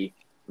Daddy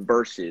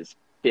versus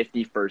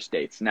 50 First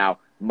Dates. Now,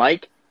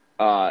 Mike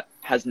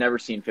has never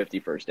seen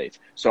 50 First Dates,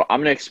 so I'm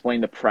going to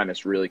explain the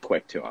premise really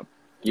quick to him.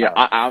 Yeah,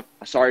 I'm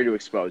sorry to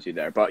expose you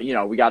there, but, you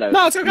know, we got to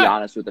be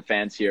honest with the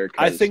fans here.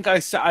 I think I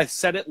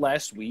said it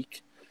last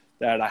week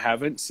that I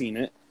haven't seen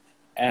it,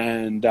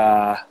 and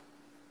I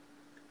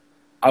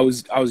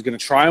was going to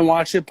try and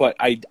watch it, but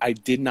I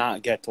did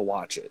not get to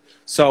watch it.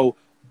 So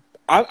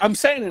I'm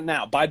saying it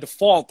now. By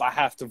default, I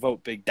have to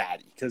vote Big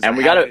Daddy and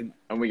we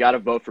got to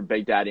vote for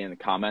Big Daddy in the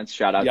comments.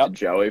 Shout out to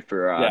Joey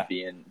for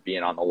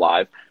being on the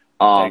live.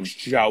 Thanks,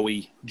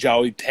 Joey.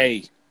 Joey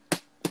Pay.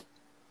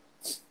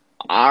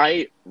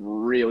 I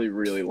really,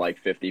 really like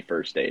 50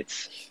 First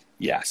Dates.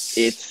 Yes,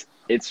 it's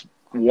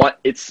one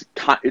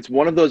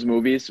of those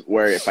movies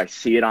where if I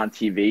see it on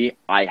TV,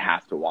 I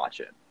have to watch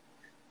it.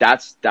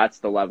 That's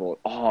the level.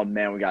 Oh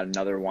man, we got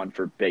another one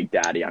for Big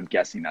Daddy. I'm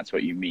guessing that's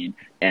what you mean,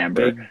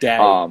 Amber. Big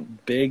Daddy.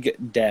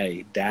 Big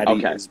Day.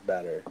 Daddy is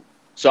better.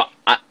 So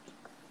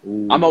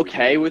I'm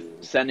okay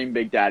with sending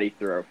Big Daddy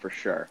through for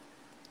sure,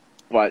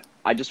 but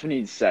I just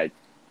need to say,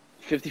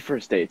 50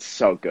 First Dates,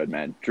 so good,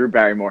 man. Drew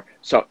Barrymore.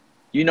 So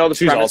you know the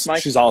premise,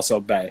 Mike? She's also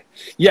Bae.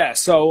 Yeah.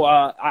 So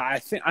I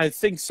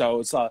think so.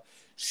 It's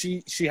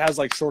she has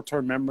like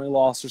short-term memory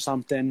loss or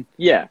something.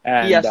 Yeah.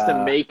 And he has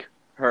to make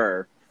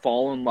her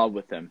fall in love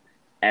with him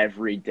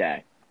every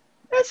day.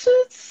 It's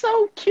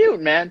so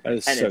cute, man. That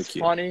is and so it's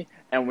cute. Funny.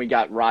 And we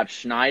got Rob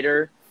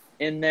Schneider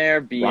in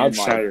there being Rob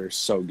Schneider is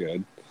so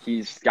good.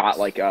 He's got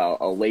like a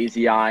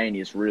lazy eye and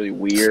he's really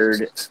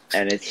weird.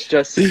 And it's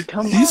just,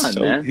 come on,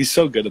 man. He's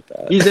so good at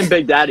that. He's in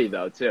Big Daddy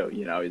though, too.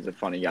 You know, he's a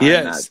funny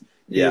guy.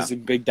 He Yeah. is in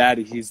Big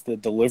Daddy. He's the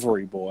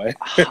delivery boy.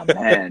 Oh,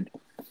 man.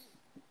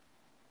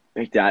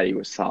 Big Daddy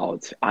was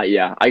solid.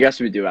 Yeah, I guess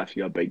we do have to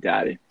go Big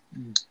Daddy.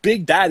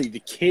 Big Daddy, the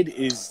kid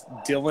is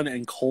Dylan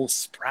and Cole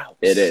Sprouse.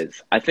 It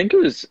is. I think it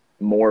was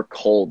more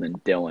Cole than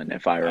Dylan,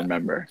 if I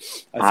remember.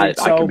 I think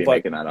so, could be but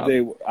making that up.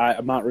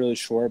 I'm not really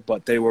sure,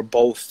 but they were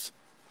both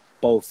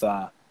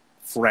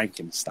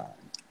Frankenstein.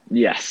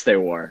 Yes, they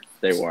were.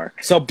 They were.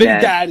 So Big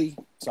Daddy.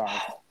 Sorry.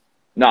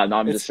 No,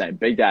 I'm just saying.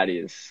 Big Daddy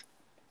is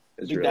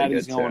Big really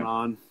Daddy's good going too.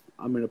 on.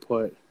 I'm gonna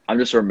put. I'm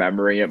just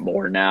remembering it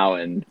more now,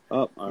 and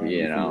All right,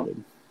 you know.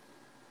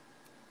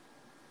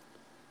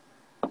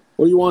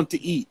 What do you want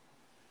to eat?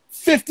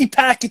 50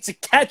 packets of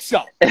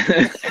ketchup.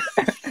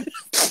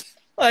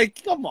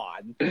 Like, come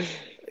on.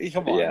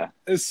 Yeah.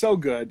 It's so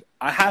good.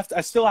 I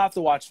still have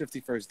to watch 50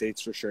 First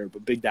Dates for sure,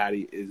 but Big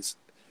Daddy it's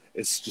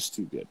just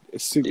too good.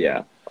 It's too good.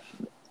 Yeah.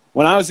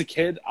 When I was a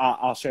kid,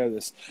 I'll share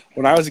this.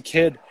 When I was a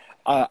kid,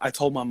 I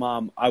told my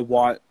mom I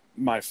want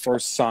my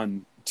first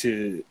son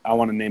I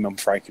want to name him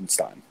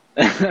Frankenstein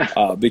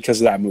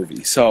because of that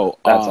movie. So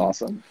that's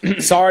awesome.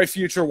 Sorry,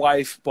 future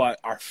wife, but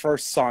our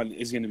first son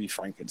is going to be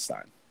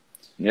Frankenstein.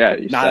 Yeah,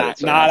 you said it,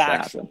 so not it has to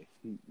actually.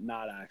 happen.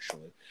 Not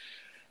actually.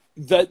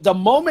 The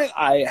moment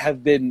I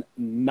have been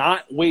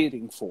not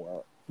waiting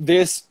for,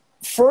 this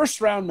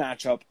first round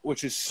matchup,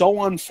 which is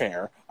so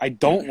unfair. I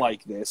don't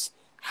like this.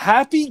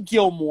 Happy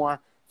Gilmore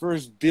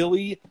versus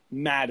Billy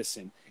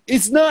Madison.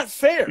 It's not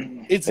fair.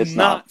 It's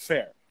not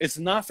fair. It's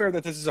not fair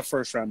that this is a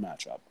first round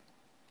matchup.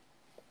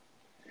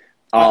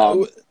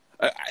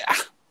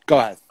 Go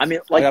ahead. I mean,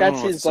 like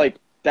that's his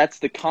that's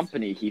the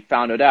company he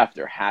founded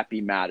after,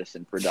 Happy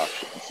Madison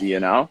Productions, you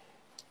know?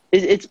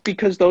 It's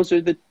because those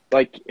are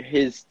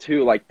his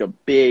two the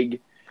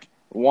big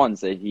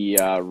ones that he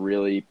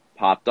really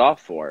popped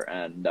off for,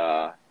 and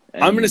I'm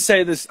going to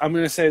say this. I'm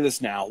going to say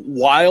this now.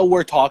 While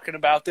we're talking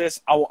about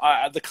this,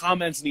 the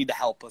comments need to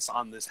help us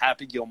on this.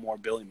 Happy Gilmore,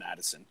 Billy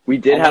Madison. We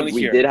did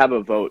have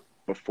a vote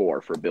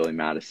before for Billy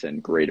Madison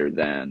greater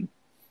than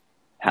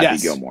Happy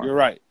Gilmore. You're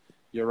right.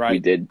 You're right. We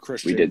did.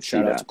 Christian. We did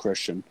shout see out that. to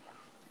Christian.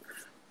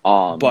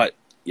 But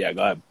yeah,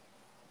 go ahead.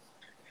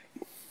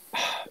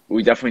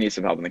 We definitely need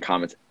some help in the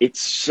comments. It's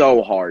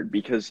so hard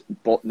because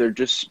they're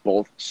just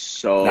both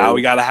so. Now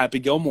we got a Happy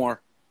Gilmore.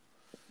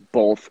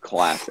 Both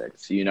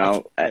classics, you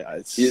know.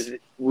 Yeah,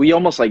 we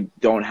almost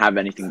don't have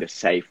anything to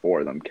say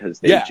for them because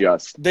they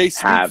speak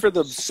have for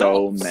themselves.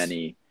 So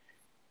many.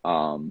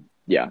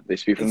 They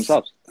speak for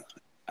themselves.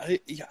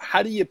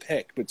 How do you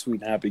pick between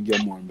Happy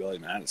Gilmore and Billy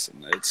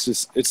Madison?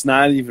 It's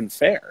not even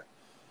fair.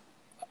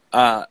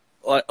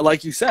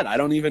 Like you said, I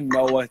don't even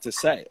know what to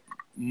say.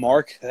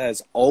 Mark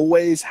has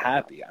always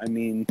happy. I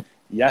mean,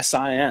 yes,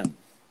 I am.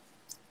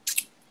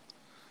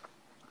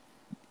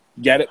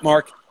 Get it,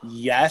 Mark?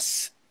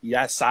 Yes,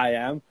 I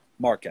am.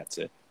 Mark gets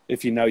it.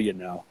 If you know, you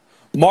know.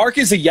 Mark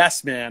is a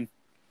yes man.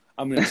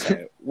 I'm gonna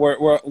say it.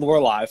 We're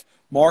live.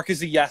 Mark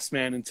is a yes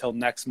man until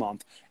next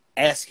month.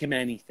 Ask him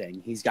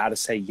anything. He's got to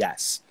say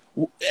yes.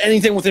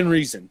 Anything within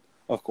reason,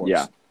 of course.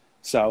 Yeah.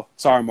 So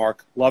sorry,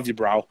 Mark. Love you,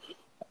 bro.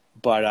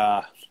 But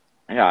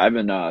yeah, I've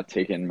been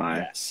taking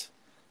my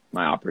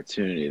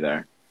opportunity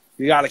there.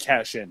 You got to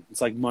cash in.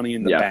 It's like money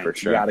in the bank. For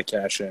sure. You got to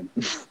cash in.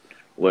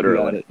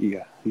 Literally.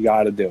 You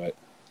got to do it.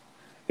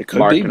 It could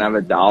Mark be. can I have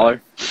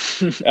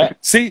 $1.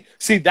 See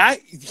that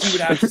he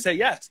would have to say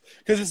yes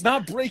because it's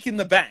not breaking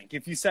the bank.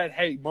 If you said,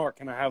 "Hey, Mark,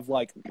 can I have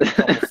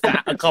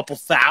a couple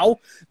thou?"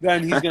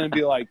 Then he's gonna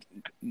be like,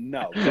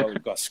 "No,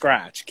 go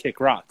scratch, kick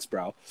rocks,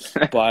 bro."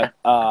 But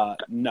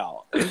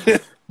no.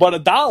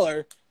 But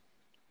 $1,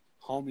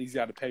 homie's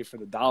got to pay for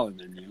the dollar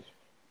menu,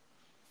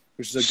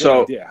 which is a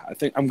good idea. I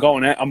think I'm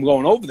going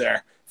over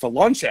there for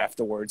lunch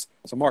afterwards.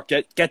 So Mark,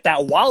 get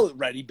that wallet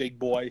ready, big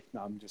boy.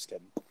 No, I'm just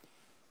kidding.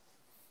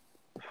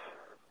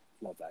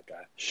 Love that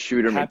guy.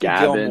 Shooter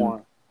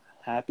McGavin.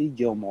 Happy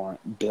Gilmore,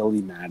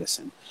 Billy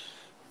Madison.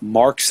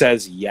 Mark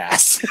says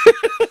yes.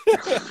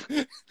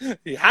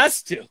 He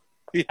has to.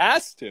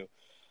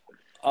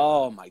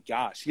 Oh my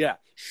gosh. Yeah.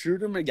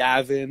 Shooter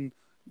McGavin.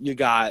 You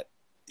got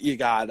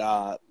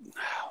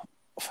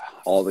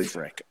all these.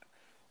 Frick.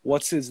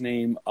 What's his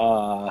name?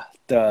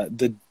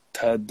 The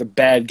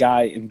bad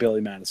guy in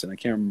Billy Madison. I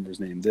can't remember his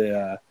name.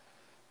 The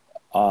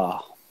guy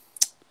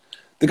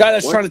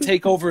that's trying to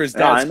take over his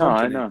dad's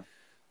company. I know.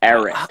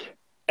 Eric.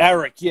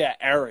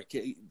 Eric.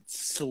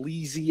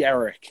 Sleazy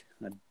Eric.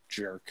 A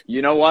jerk.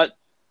 You know what?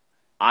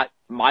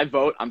 My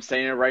vote, I'm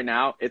saying it right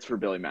now, it's for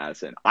Billy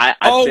Madison. I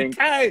think.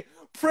 Okay.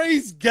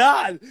 Praise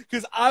God.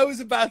 Because I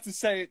was about to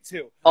say it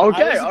too.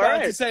 Okay, I was all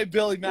about to say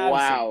Billy Madison.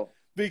 Wow.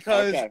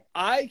 Because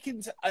I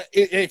can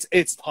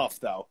it's tough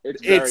though.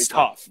 It's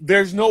tough.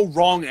 There's no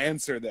wrong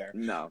answer there.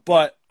 No.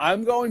 But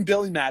I'm going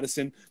Billy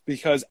Madison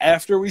because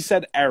after we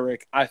said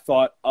Eric, I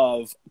thought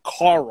of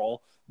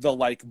Carl, the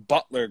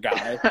butler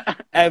guy,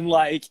 and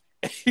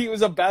he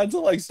was about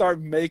to start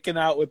making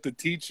out with the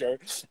teacher,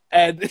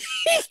 and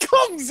he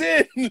comes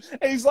in and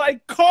he's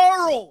like,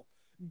 "Carl,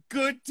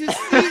 good to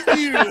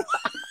see you."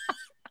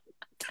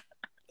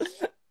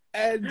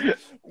 And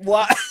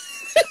why?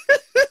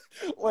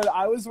 when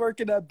I was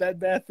working at Bed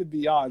Bath &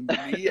 Beyond,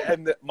 me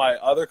and my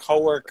other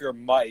coworker,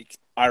 Mike,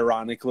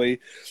 ironically,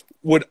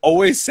 would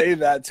always say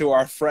that to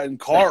our friend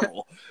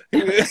Carl.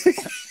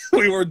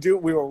 we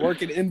were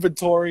working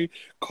inventory.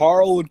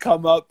 Carl would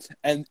come up,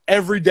 and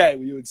every day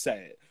we would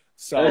say it.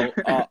 So,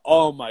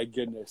 oh my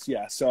goodness,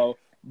 yeah. So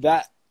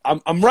that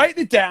I'm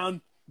writing it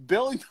down.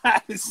 Billy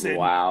Madison.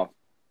 Wow.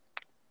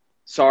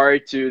 Sorry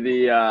to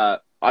the.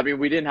 I mean,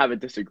 we didn't have a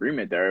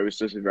disagreement there. It was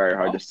just a very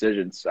hard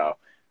decision. So,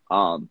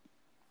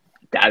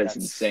 that's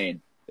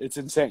insane. It's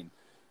insane.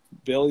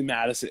 Billy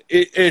Madison.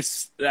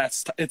 It's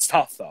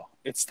tough though.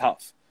 It's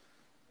tough.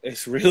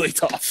 It's really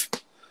tough.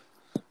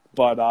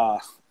 But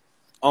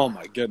oh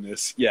my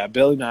goodness, yeah,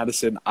 Billy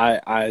Madison.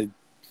 I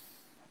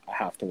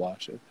have to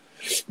watch it.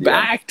 Yeah.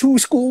 Back to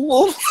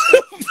school.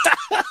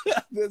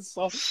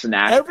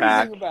 Snack everything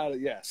pack. about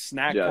it. Yeah,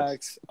 snack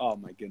packs. Oh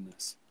my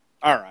goodness.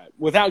 All right,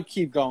 without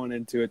keep going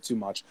into it too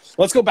much,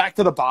 let's go back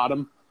to the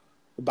bottom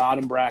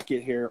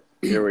bracket here.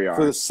 Here we are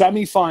for the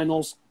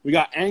semifinals. We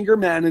got Anger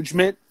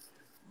Management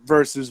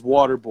versus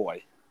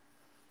Waterboy.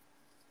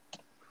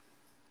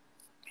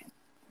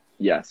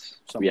 Yes,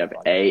 we have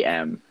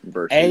AM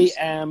versus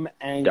AM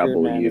Anger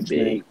WB.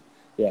 Management.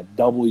 Yeah,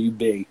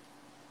 WB.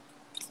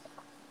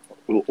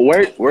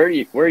 Where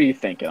are you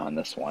thinking on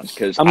this one?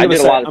 Because I did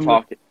a lot of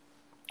talking.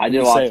 I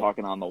did a lot of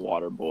talking on the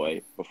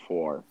Waterboy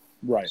before.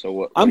 Right. So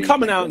what I'm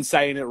coming out and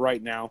saying it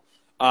right now.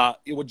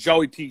 What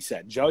Joey P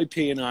said. Joey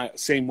P and I,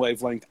 same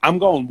wavelength. I'm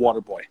going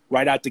Waterboy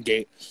right out the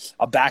gate.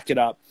 I'll back it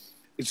up.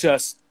 It's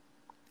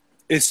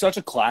such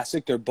a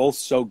classic. They're both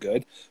so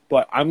good.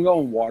 But I'm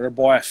going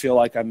Waterboy. I feel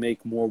like I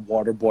make more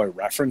Waterboy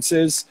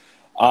references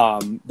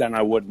than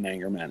I would an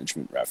Anger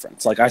Management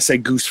reference. Like I say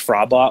Goose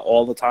Fraba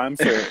all the time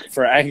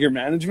for Anger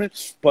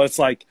Management. But it's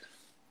like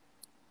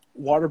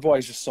Waterboy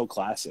is just so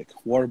classic.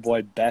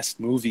 Waterboy best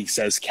movie,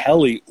 says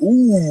Kelly.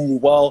 Ooh,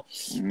 well,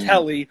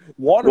 Kelly,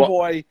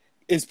 Waterboy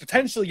is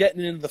potentially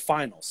getting into the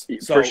finals.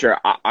 So, for sure.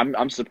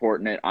 I'm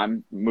supporting it.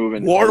 I'm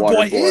moving.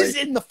 Waterboy is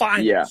in the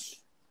finals. Yeah.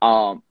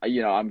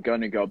 I'm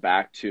going to go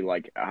back to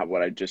like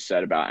what I just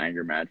said about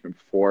Anger Management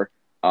before.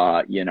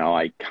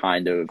 I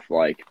kind of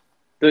like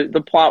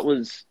the plot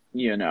was,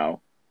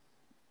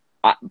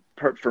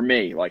 for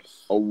me, like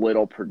a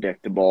little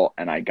predictable,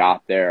 and I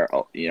got there,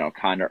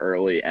 kind of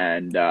early,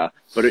 and but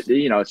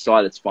it still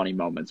had its funny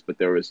moments, but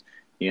there was,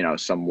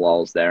 some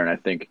lulls there, and I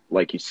think,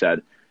 like you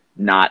said,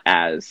 not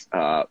as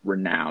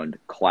renowned,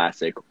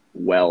 classic,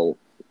 widely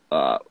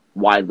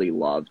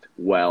loved,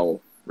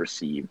 well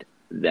received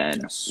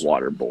than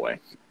Waterboy.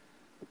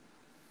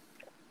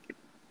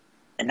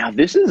 And now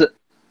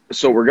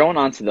so we're going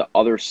on to the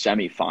other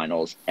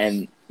semifinals,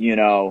 and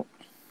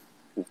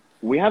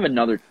we have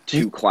another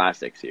two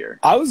classics here.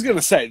 I was going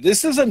to say,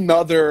 this is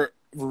another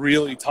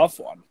really tough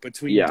one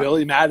between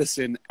Billy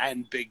Madison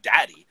and Big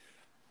Daddy.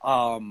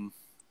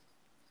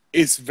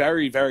 It's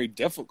very, very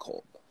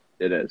difficult.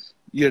 It is.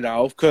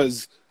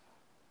 Because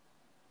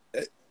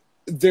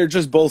they're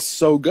just both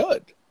so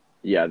good.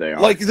 Yeah, they are.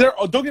 Like,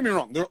 don't get me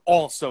wrong, they're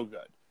all so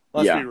good.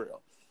 Let's be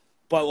real.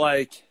 But,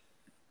 like,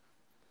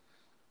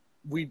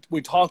 we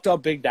talked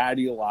up Big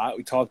Daddy a lot.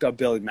 We talked up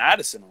Billy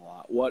Madison a lot.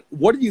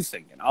 What are you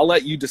thinking? I'll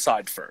let you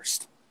decide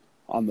first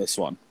on this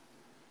one.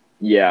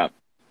 Yeah.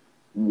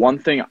 One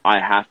thing I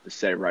have to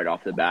say right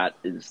off the bat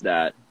is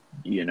that,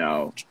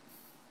 oh,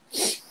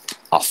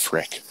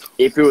 frick.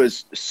 If it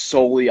was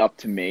solely up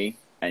to me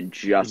and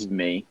just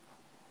me,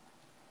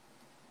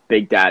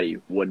 Big Daddy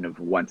wouldn't have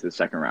went to the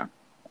second round.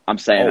 I'm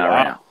saying that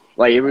right now.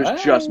 Like, it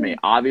was just me.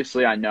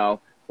 Obviously, I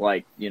know,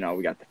 like, we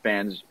got the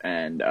fans,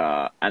 and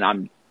I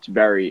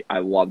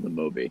love the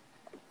movie.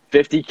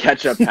 50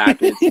 ketchup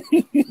packets.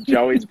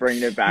 Joey's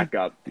bringing it back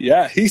up.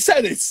 Yeah, he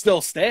said it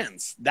still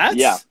stands.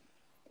 That's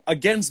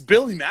against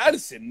Billy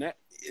Madison.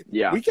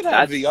 We could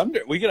have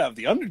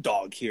the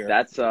underdog here.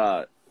 That's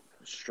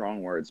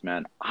strong words,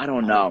 man. I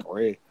don't know.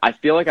 I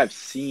feel like I've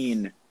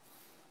seen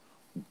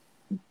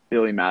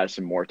Billy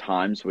Madison more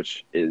times,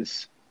 which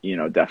is,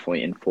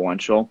 definitely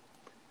influential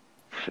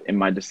in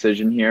my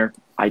decision here.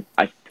 I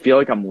feel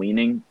like I'm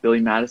leaning Billy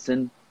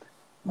Madison,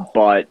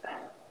 but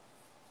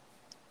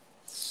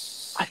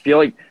I feel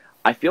like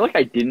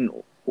I didn't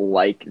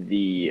like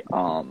the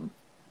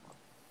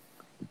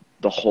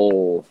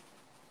whole,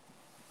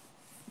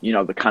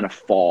 the kind of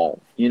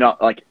fall.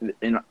 Like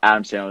in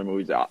Adam Sandler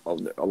movies, a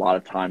lot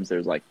of times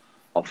there's like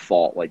a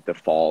fall, like the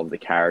fall of the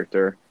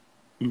character.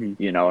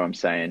 Mm-hmm. You know what I'm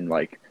saying?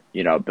 Like,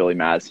 Billy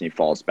Madison, he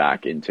falls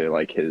back into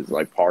like his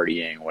like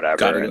partying, whatever.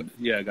 Gotta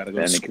go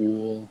to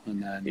school,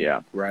 and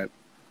then right.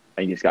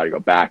 And he's got to go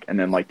back, and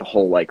then like the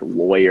whole like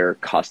lawyer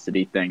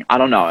custody thing. I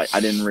don't know. I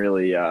didn't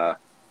really.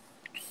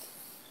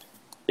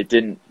 It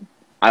didn't.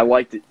 I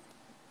liked it.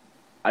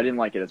 I didn't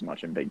like it as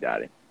much in Big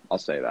Daddy. I'll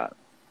say that.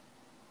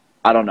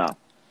 I don't know.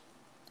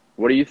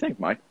 What do you think,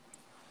 Mike?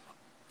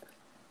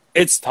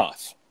 It's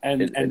tough,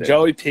 and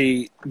Joey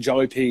P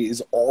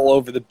is all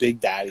over the Big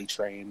Daddy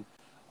train.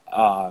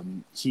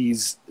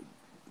 He's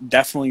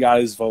definitely got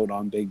his vote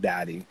on Big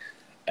Daddy,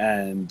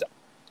 and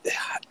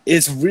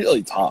it's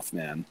really tough,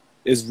 man.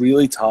 It's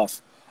really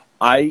tough.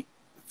 I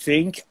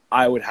think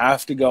I would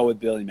have to go with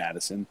Billy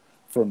Madison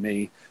for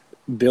me.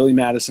 Billy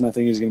Madison, I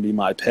think, is going to be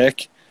my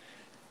pick.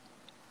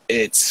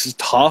 It's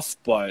tough,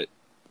 but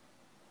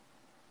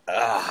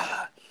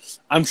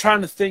I'm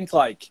trying to think,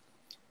 like,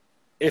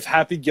 if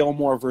Happy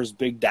Gilmore versus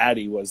Big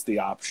Daddy was the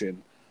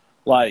option.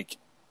 Like,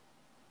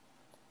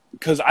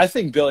 because I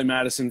think Billy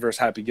Madison versus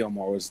Happy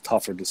Gilmore was a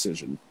tougher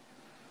decision.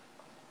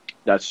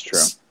 That's true.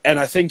 And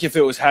I think if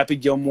it was Happy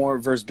Gilmore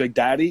versus Big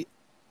Daddy,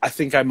 I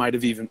think I would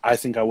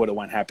have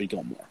went Happy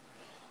Gilmore.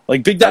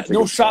 Like, Big Daddy,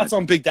 no shots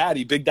on Big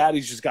Daddy. Big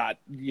Daddy's just got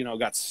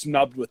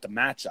snubbed with the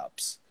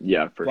matchups.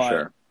 Yeah, for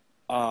sure.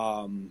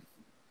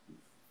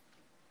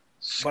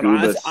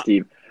 Scuba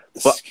Steve.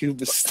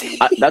 Scuba Steve.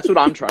 That's what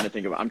I'm trying to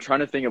think of. I'm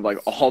trying to think of, like,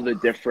 all the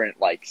different,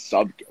 like,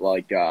 side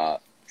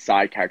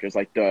characters,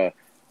 like the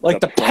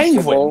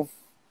Penguin.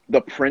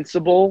 The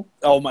principal.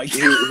 Oh my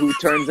God. Who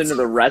turns into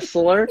the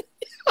wrestler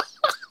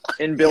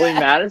in Billy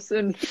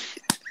Madison.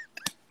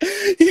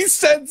 He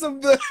sends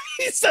him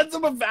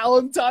a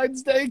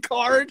Valentine's Day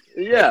card.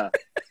 Yeah.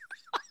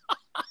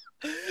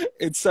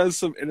 It says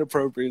some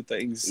inappropriate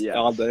things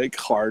on the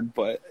card,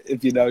 but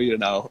if you know, you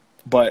know.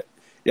 But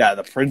yeah,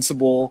 the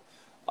principal,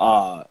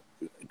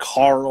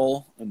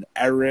 Carl and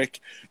Eric,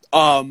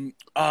 the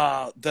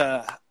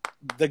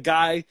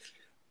guy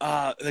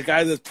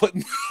that's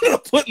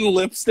putting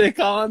lipstick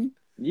on.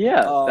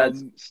 Yeah,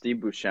 that's Steve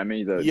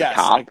Buscemi, the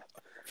cop.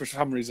 For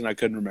some reason, I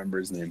couldn't remember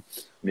his name.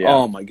 Yeah.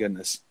 Oh my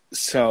goodness.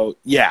 So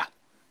yeah.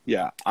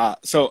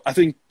 So I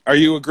think, are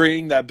you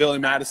agreeing that Billy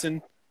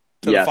Madison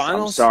to the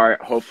finals? I'm sorry.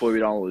 Hopefully we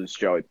don't lose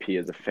Joey P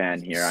as a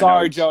fan here.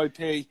 Sorry, Joey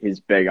P. He's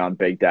big on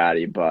Big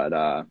Daddy, but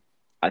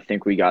I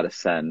think we gotta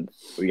send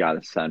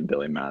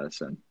Billy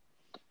Madison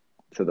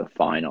to the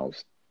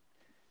finals.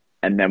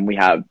 And then we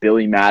have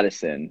Billy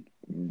Madison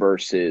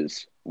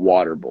versus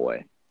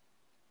Waterboy.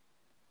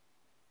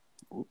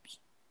 Oops.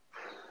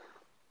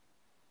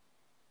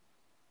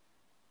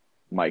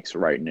 Mike's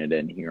writing it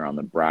in here on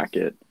the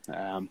bracket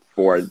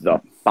for the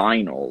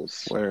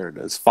finals. Where it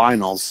is.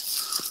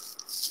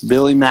 Finals.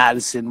 Billy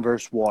Madison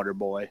versus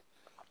Waterboy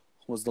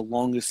was the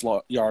longest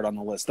yard on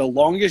the list. The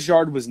longest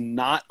yard was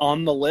not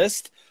on the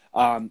list.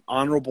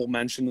 Honorable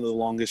mention of the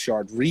longest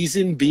yard.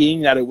 Reason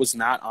being that it was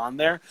not on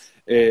there,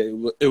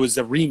 it was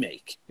a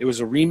remake. It was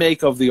a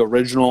remake of the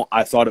original.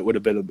 I thought it would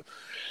have been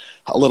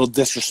a little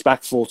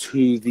disrespectful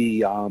to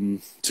the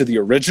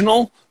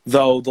original,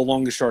 though the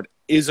longest yard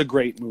is a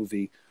great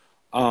movie.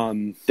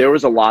 There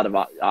was a lot of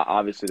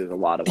obviously there's a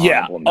lot of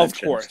honorable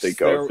mentions to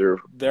go through.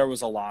 There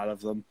was a lot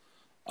of them.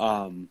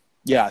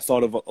 I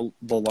thought of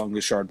the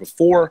longest yard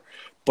before,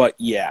 but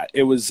yeah,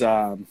 it was.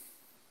 It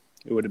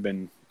would have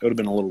been a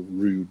little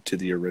rude to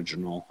the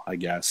original, I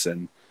guess,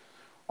 and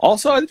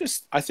also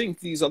I think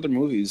these other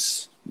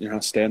movies,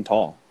 stand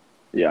tall.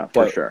 Yeah,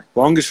 for sure.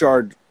 Longest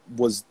yard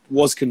was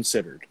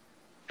considered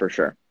for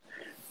sure.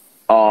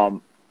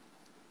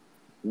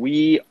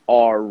 We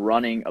are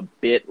running a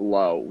bit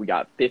low. We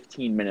got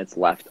 15 minutes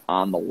left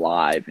on the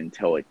live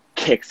until it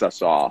kicks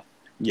us off.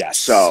 Yes.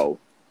 So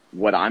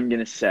what I'm going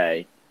to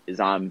say is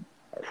I'm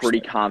pretty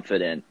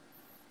confident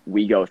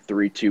we go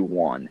 3, 2,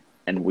 1,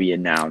 and we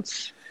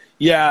announce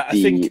I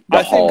think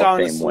Hall of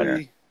honestly, Fame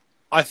winner.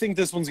 I think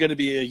this one's going to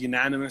be a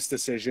unanimous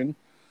decision,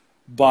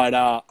 but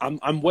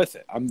I'm with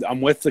it.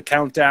 I'm with the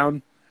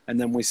countdown, and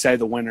then we say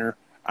the winner.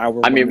 I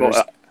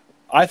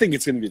think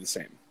it's going to be the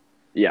same.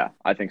 Yeah,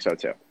 I think so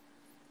too.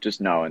 Just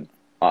knowing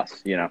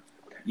us, Yeah.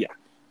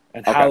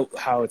 And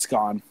how it's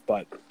gone.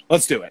 But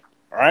let's do it.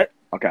 All right?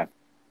 Okay.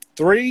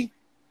 3,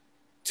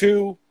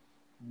 2,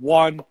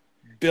 1,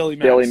 Billy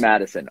Madison. Billy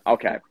Madison.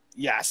 Okay.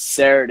 Yes.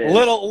 There it is. A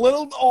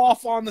little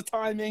off on the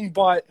timing,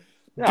 but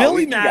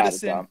Billy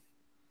Madison.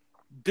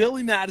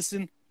 Billy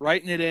Madison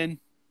writing it in.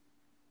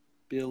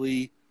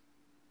 Billy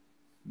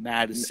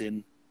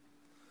Madison.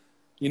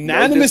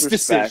 Unanimous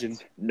decision.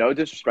 No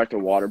disrespect to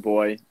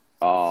Waterboy.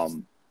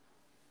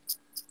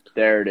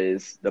 There it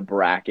is, the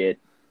bracket.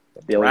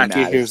 Billy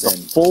Madison. Here's the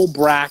full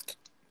bracket.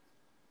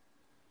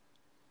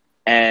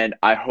 And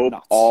I hope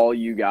all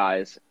you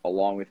guys,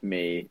 along with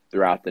me,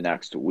 throughout the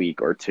next week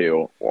or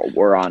two,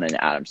 we're on an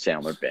Adam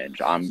Sandler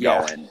binge. I'm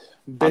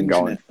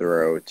going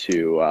through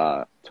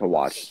to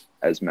watch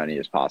as many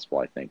as possible,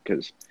 I think,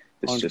 because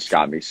this just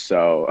got me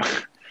so.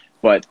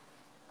 But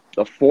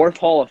the fourth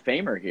Hall of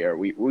Famer here,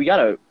 we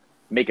gotta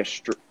make a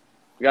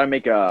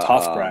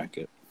tough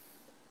bracket.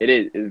 It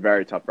is a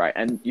very tough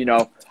bracket, and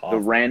the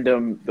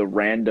random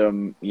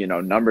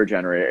number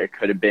generator. It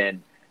could have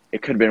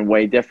been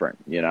way different.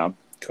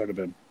 Could have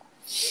been.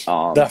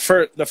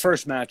 The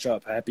first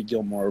matchup, Happy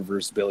Gilmore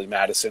versus Billy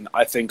Madison,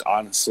 I think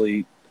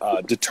honestly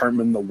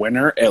determined the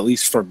winner, at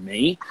least for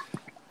me.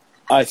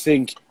 I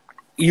think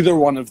either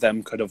one of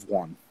them could have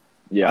won.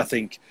 Yeah. I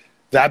think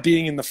that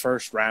being in the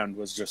first round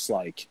was just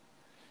like,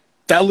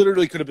 that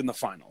literally could have been the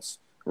finals.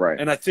 Right.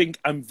 And I think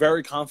I'm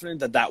very confident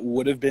that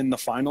would have been the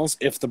finals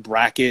if the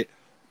bracket,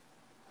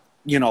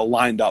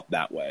 lined up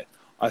that way.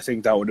 I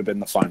think that would have been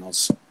the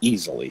finals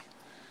easily.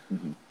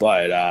 Mm-hmm.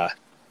 But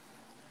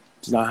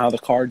it's not how the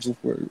cards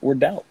were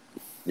dealt.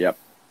 Yep.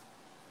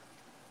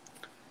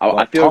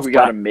 I feel like we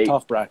got to make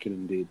tough bracket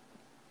indeed.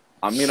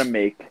 I'm gonna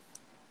make.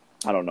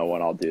 I don't know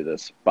when I'll do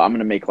this, but I'm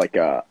gonna make like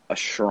a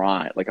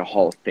shrine, like a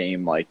Hall of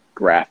Fame like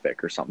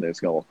graphic or something. It's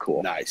gonna look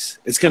cool. Nice.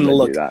 It's gonna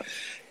look do that.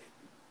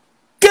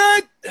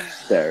 Good.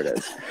 There it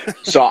is.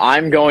 So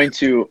I'm going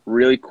to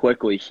really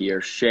quickly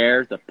here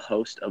share the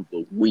post of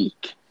the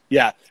week.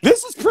 Yeah,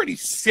 this is pretty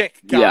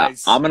sick,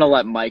 guys. Yeah, I'm gonna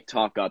let Mike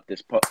talk up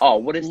this post. Oh,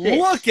 what is this?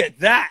 Look at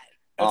that.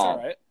 That's all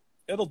right.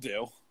 It'll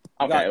do.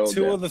 Okay, got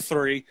two of the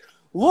three.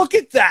 Look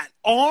at that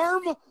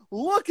arm.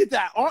 Look at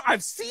that arm.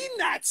 I've seen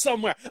that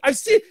somewhere.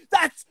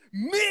 That's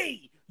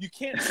me. You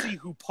can't see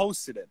who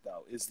posted it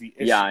though. Is the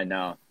issue? Yeah, I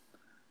know.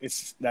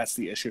 That's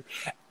the issue.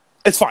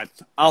 It's fine.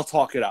 I'll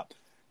talk it up,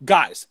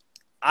 guys.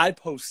 I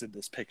posted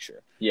this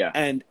picture. Yeah.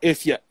 And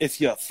if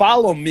you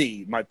follow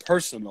me, my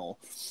personal,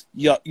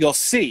 you'll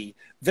see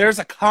there's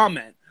a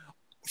comment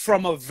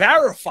from a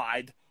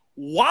verified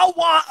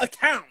Wawa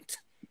account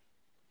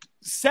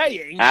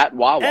saying at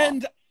Wawa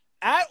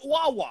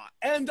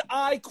and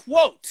I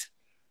quote,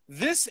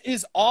 "This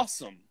is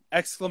awesome!"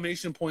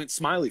 Exclamation point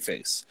smiley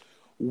face.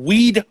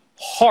 We'd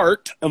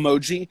heart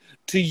emoji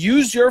to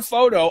use your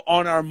photo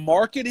on our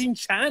marketing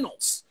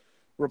channels.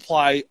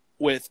 Reply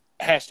with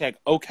hashtag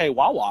okay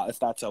Wawa if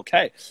that's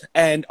okay.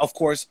 And of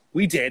course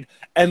we did.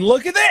 And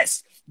look at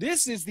this.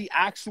 This is the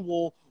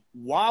actual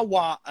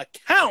Wawa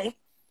account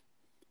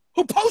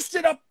who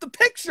posted up the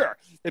picture.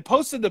 They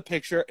posted the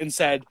picture and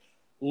said,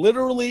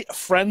 literally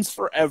friends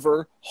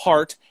forever,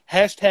 heart,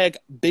 hashtag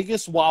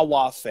biggest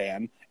Wawa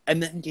fan,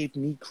 and then gave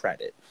me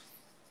credit.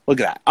 Look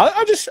at that.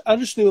 I'll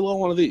just do a little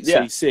one of these. Yeah.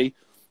 So you see.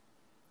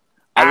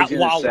 I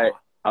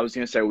was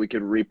gonna say we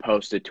could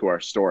repost it to our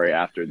story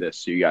after this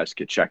so you guys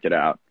could check it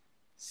out.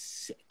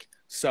 Sick.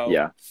 So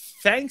yeah.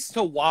 Thanks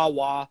to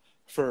Wawa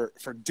for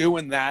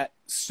doing that.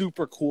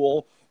 Super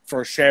cool.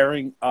 For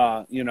sharing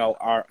my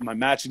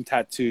matching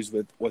tattoos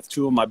with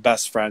two of my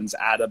best friends,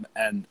 Adam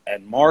and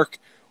Mark.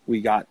 We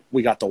got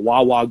the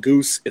Wawa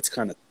goose. It's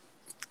kind of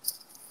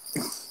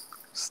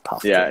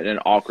tough. Yeah, in an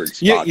awkward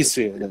spot. Yeah, you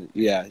see it.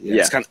 Yeah.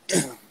 It's kind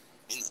of.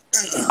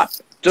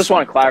 Just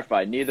want to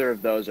clarify, neither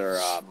of those are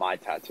my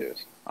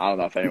tattoos. I don't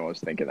know if anyone was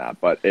thinking that,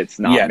 but it's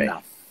not me.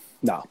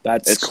 No,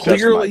 that's it's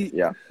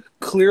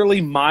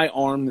clearly my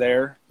arm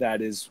there.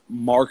 That is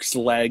Mark's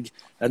leg,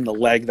 and the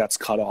leg that's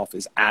cut off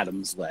is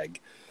Adam's leg.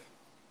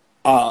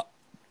 I'm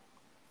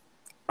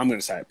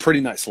gonna say pretty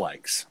nice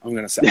legs. I'm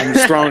just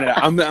throwing it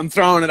out. I'm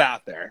throwing it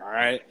out there. All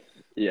right.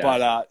 Yeah.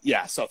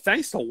 But so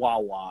thanks to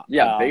Wawa.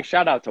 Yeah, big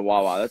shout out to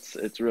Wawa.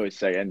 It's really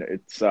sick, and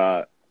it's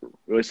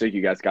really sick.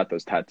 You guys got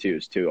those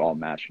tattoos too, all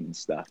matching and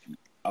stuff.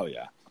 Oh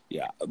yeah.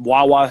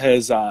 Wawa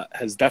has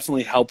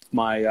definitely helped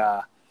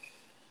my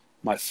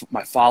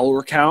my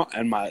follower count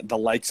and the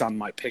likes on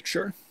my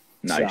picture.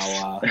 Nice.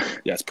 So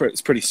yeah,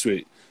 it's pretty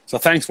sweet. So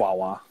thanks,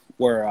 Wawa.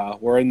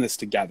 We're in this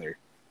together.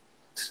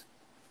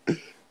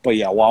 But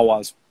yeah,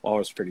 Wawa's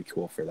pretty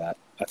cool for that.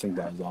 I think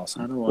that was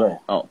awesome.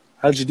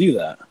 How'd you do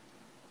that?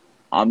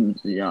 I'm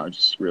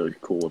just really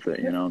cool with it.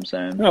 You know what I'm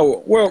saying?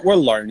 No, we're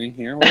learning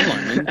here. We're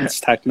learning.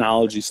 This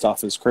technology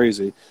stuff is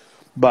crazy,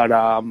 but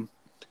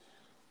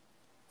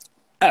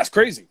that's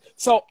crazy.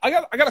 So I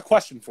got a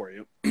question for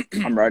you.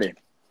 I'm ready.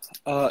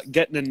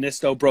 Getting a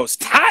Nisto Bros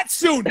tat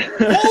soon.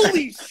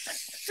 Holy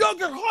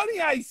sugar honey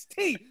iced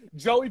tea.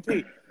 Joey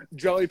P.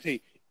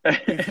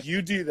 If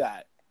you do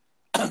that,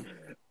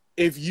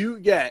 if you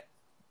get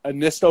a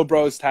Nisto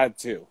Bros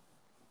tattoo,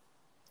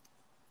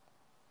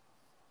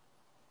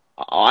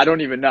 I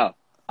don't even know.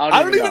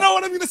 I don't even know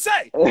what I'm going to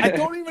say. I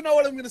don't even know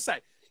what I'm going to say.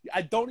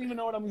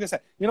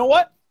 You know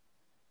what?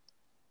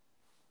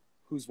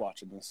 Who's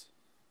watching this?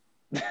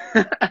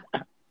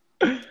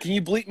 Can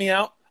you bleep me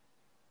out?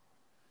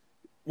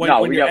 We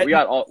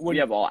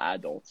have all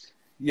adults.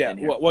 Yeah,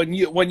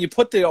 when you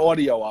put the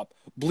audio up,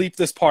 bleep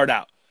this part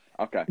out.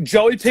 Okay.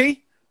 Joey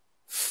P,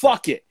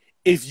 fuck it.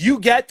 If you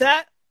get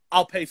that,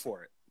 I'll pay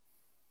for it.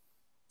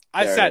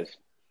 I said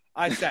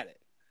it.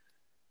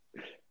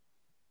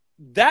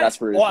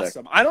 That's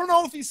awesome. Sick. I don't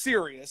know if he's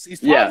serious. He's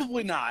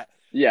probably not.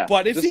 Yeah.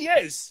 But if he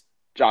is,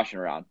 joshing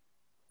around,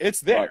 it's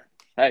there.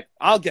 But, hey,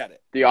 I'll get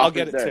it. I'll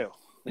get it there.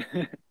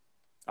 too.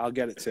 I'll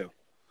get it too.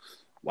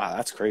 Wow,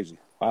 that's crazy.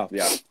 Wow.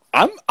 Yeah.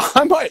 I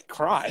might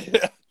cry.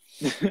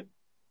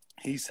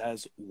 He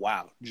says,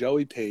 "Wow,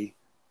 Joey P."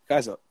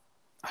 Guys, I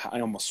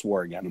almost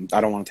swore again.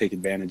 I don't want to take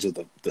advantage of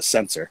the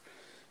censor.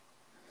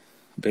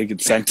 Big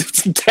incentive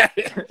to get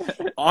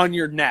it on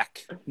your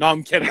neck. No,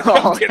 I'm kidding.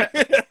 I'm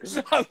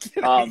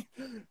kidding.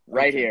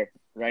 Right here.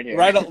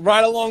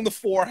 Right along the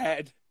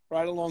forehead.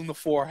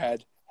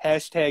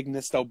 Hashtag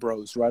Nisto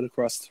Bros. Right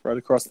across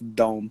the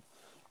dome.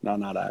 No,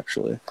 not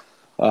actually.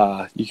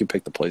 You can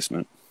pick the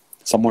placement.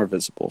 Somewhere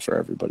visible for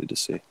everybody to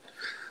see.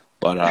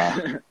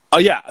 But oh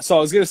yeah. So I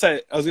was gonna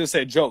say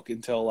a joke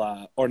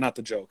until or not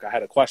the joke. I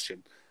had a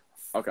question.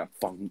 Okay.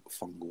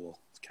 Fungal.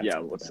 Yeah.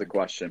 What's the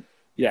question?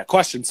 Yeah,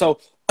 question. So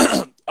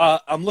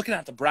I'm looking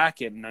at the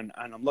bracket and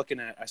I'm looking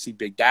at, I see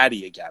Big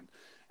Daddy again,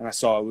 and I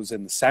saw it was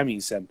in the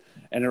semis, and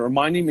it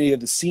reminded me of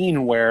the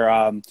scene where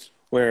Adam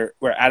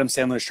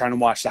Sandler is trying to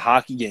watch the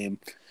hockey game,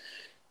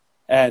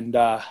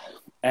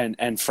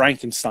 and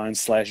Frankenstein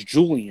 /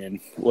 Julian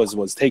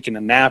was taking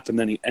a nap, and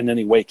then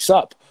he wakes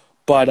up.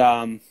 But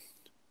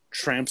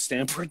tramp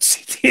stamp for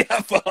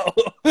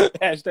CTFO.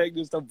 Hashtag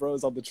Gusto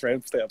Bros on the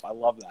tramp stamp. I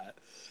love that.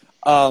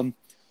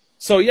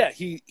 So yeah,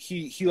 he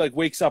like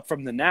wakes up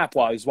from the nap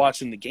while he's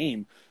watching the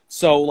game.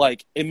 So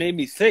like it made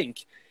me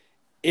think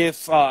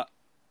if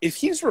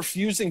he's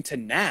refusing to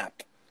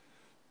nap,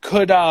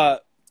 could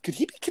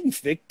he be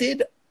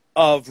convicted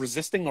of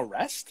resisting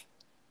arrest?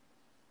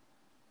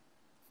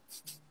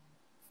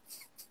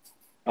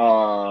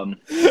 Oh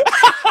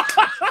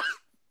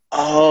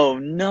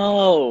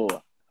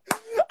no.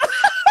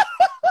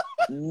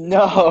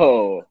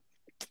 No.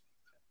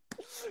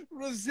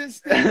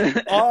 Resisting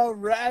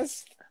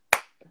arrest?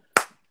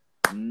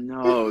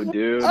 No,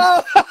 dude.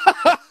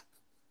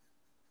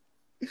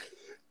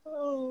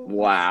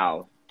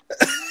 Wow.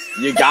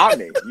 You got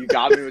me. You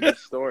got me with the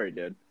story,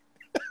 dude.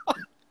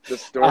 The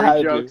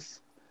story jokes.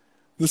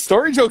 The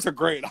story jokes are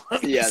great,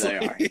 honestly. Yeah, they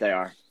are. They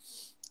are.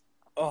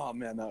 Oh,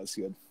 man, that was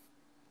good.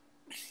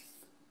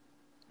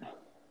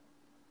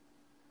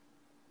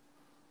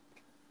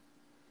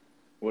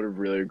 Would have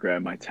really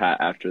grabbed my tat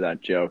after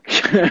that joke.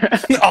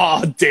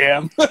 Oh,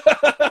 damn.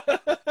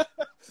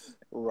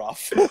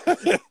 Rough.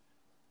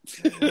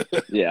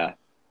 Yeah.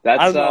 I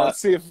don't know. Let's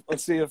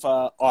see if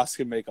Oz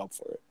can make up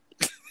for it.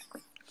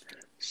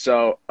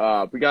 So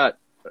we got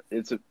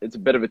it's a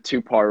bit of a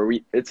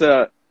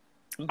two-parter.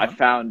 I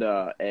found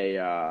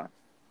a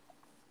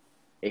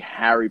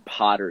Harry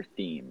Potter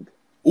themed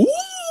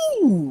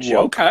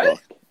joke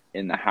book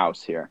in the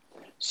house here.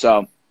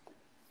 So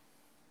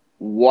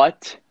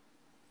what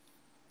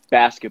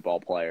basketball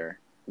player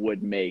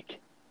would make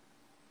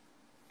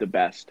the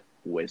best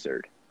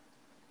wizard?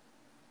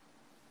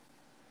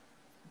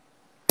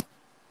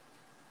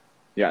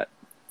 Yeah,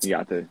 do you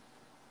got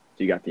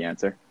the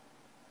answer?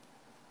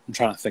 I'm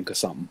trying to think of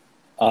something.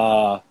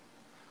 I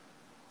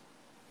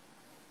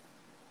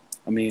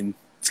mean,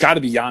 it's got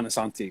to be Giannis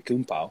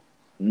Antetokounmpo.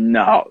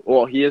 No,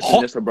 well, he is the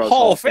Mr. Bros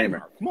Hall of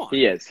Famer. Come on,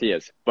 he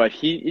is, but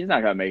he's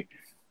not gonna make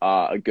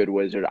a good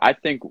wizard. I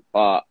think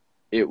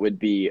it would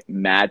be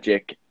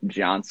Magic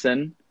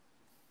Johnson.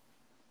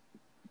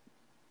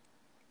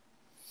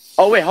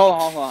 Oh wait,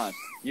 hold on.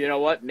 You know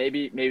what?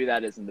 Maybe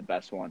that isn't the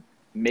best one.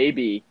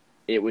 Maybe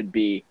it would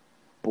be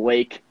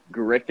Blake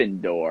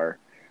Gryffindor.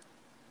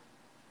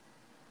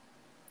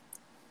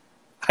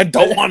 I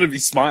don't want to be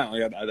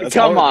smiling at that. That's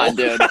Come horrible. on,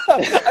 dude.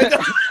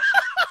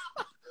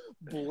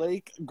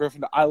 Blake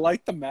Gryffindor. I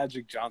like the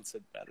Magic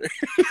Johnson better.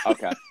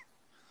 Okay.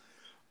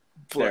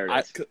 There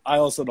it is. I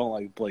also don't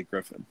like Blake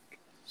Griffin.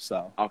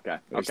 So okay.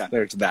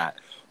 There's that.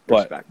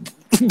 But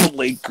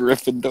Blake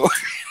Gryffindor.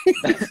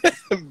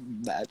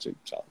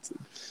 Magic Johnson.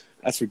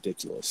 That's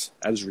ridiculous.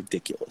 That is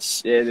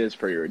ridiculous. It is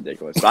pretty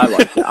ridiculous. I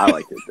like it. I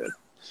like it, dude.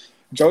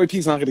 Joey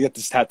P's not going to get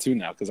this tattoo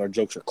now because our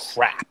jokes are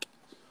crap.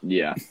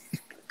 Yeah.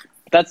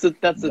 That's the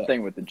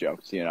thing with the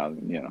jokes, you know.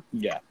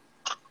 Yeah.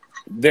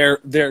 They're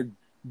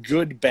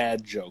good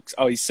bad jokes.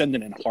 Oh, he's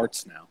sending in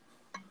hearts now.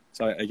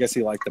 So I guess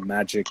he liked the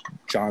Magic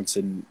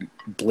Johnson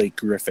Blake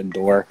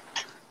Gryffindor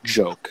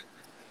joke.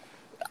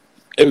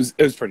 It was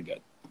pretty good.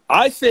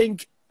 I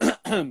think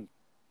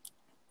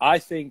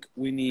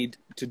we need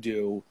to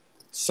do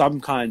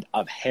some kind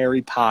of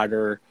Harry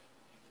Potter,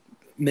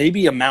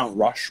 maybe a Mount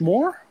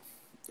Rushmore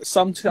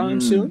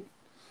sometime soon.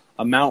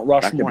 A Mount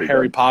Rushmore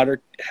Harry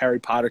Potter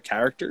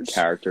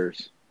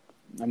characters.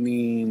 I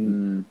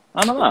mean,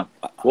 I don't know.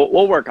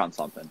 We'll work on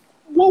something.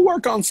 We'll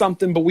work on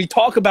something, but we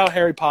talk about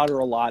Harry Potter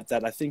a lot.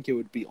 That I think it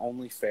would be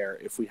only fair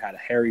if we had a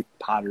Harry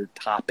Potter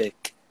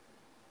topic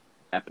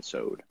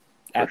episode.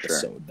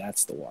 Sure.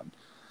 That's the one.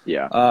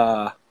 Yeah.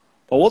 But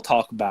we'll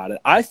talk about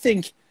it. I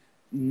think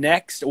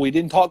we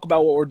didn't talk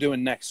about what we're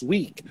doing next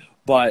week,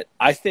 but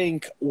I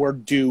think we're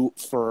due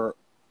for,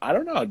 I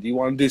don't know, do you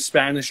want to do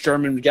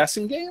Spanish-German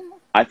guessing game?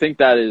 I think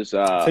that is,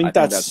 I think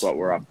that's what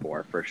we're up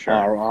for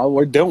sure.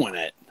 We're doing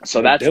it.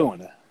 So that's doing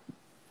it.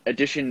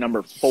 Edition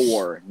number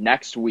 4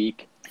 next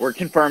week. We're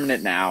confirming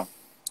it now.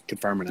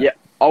 Yeah.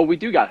 Oh, we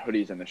do got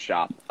hoodies in the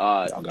shop.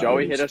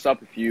 Joey, hit us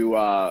up if you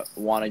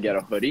want to get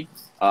a hoodie.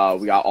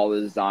 We got all the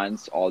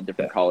designs, all the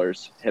different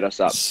colors. Hit us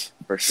up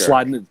for sure.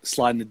 Slide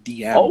in the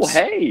DMs. Oh,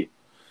 hey.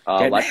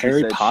 Get a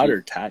Harry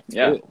Potter tattoo.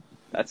 Yeah,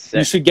 that's sick.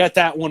 You should get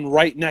that one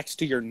right next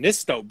to your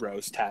Nisto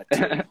Bros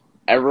tattoo.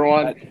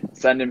 Everyone,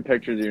 send in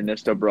pictures of your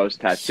Nisto Bros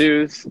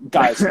tattoos.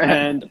 Guys,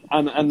 and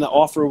the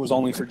offer was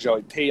only for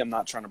Joey P. I'm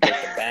not trying to break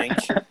the bank.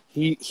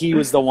 He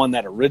was the one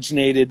that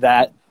originated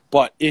that.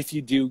 But if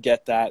you do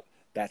get that,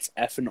 that's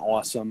effing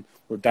awesome.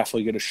 We're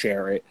definitely going to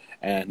share it,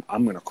 and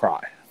I'm going to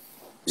cry.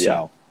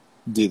 So,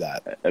 do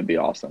that. That'd be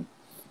awesome.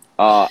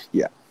 Yeah,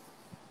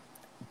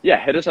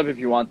 hit us up if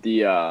you want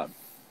the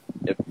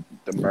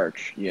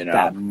merch,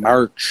 That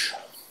merch.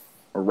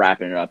 We're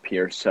wrapping it up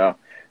here, so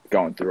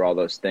going through all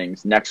those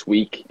things. Next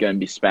week, going to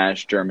be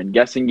Spanish-German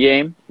guessing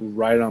game.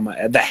 Right on my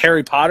head. The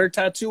Harry Potter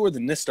tattoo or the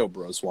Nisto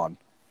Bros one?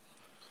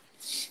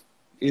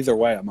 Either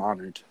way, I'm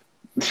honored.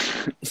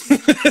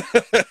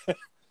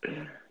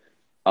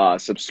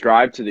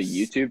 Subscribe to the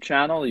YouTube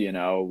channel. You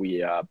know,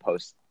 we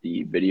post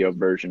the video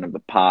version of the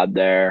pod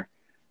there.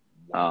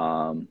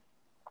 And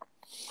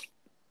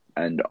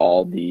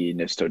all the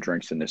Nisto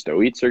drinks and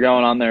Nisto eats are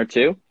going on there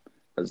too,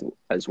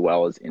 as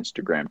well as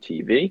Instagram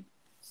TV.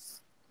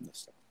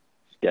 Nisto.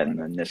 Getting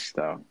the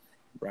Nisto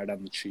right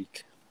on the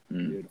cheek.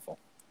 Beautiful.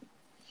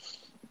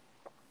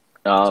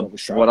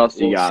 What else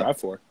do you got?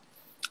 For?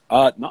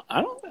 No,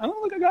 I don't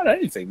think I got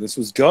anything. This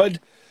was good.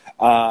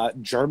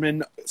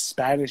 German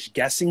Spanish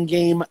guessing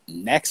game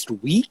next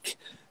week.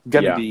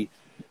 Gonna be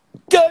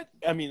good.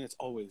 I mean, it's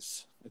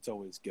always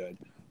good.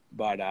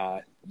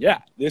 But yeah,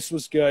 this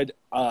was good.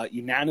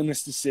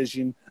 Unanimous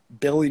decision.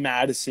 Billy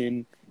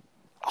Madison,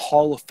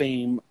 Hall of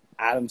Fame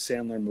Adam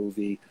Sandler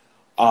movie.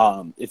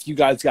 If you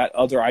guys got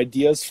other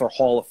ideas for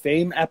Hall of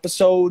Fame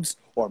episodes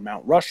or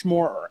Mount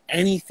Rushmore or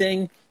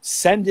anything,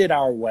 send it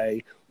our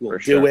way. We'll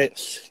do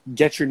it.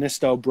 Get your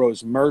Nisto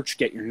Bros merch.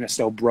 Get your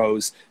Nisto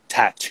Bros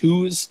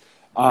tattoos.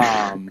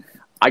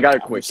 I got a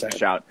quick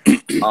shout.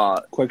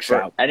 Quick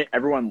shout.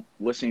 Everyone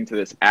listening to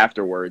this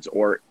afterwards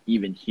or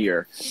even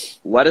here,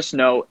 let us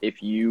know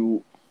if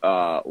you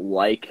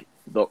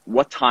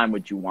what time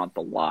would you want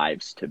the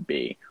lives to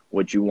be?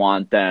 Would you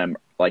want them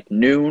like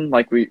noon,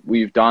 like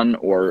we've done,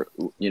 or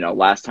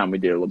last time we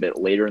did a little bit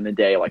later in the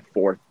day, like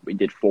we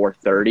did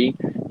 4:30.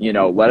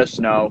 Let us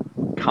know.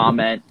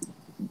 Comment,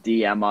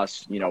 DM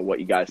us. What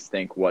you guys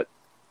think. What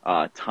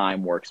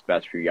time works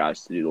best for you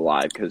guys to do the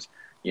live, because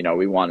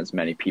we want as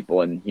many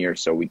people in here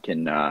so we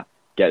can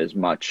get as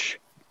much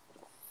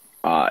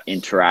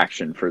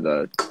interaction for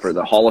the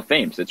Hall of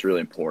Fames. It's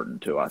really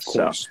important to us.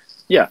 So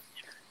yeah,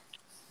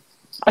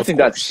 I think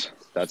that's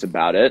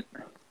about it.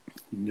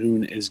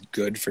 Noon is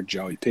good for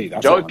Joey P.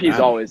 Joey P's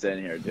always in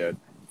here, dude.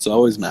 It's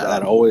always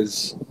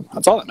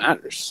that's all that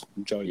matters.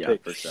 Joey P.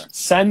 For sure.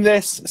 Send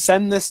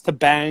this to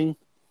Bang.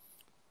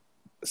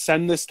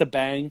 Send this to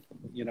Bang.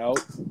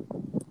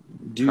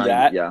 Do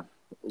that. Yeah.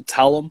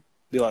 Tell them.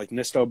 Be like,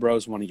 Nisto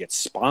Bros want to get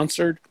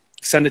sponsored.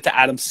 Send it to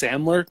Adam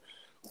Sandler.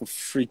 We'll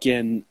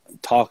freaking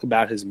talk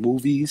about his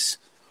movies.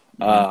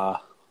 Who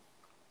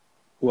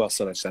else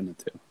did I send it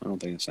to? I don't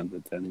think I sent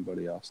it to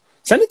anybody else.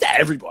 Send it to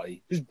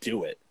everybody. Just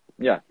do it.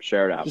 Yeah,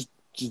 share it out.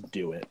 Just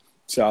do it.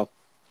 So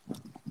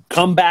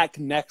come back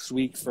next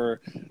week for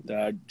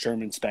the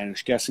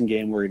German-Spanish guessing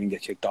game. We're going to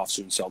get kicked off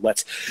soon. So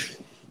let's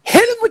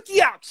hit him with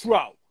the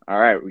outro. All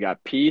right, we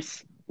got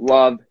peace,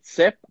 love,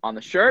 sip on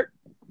the shirt.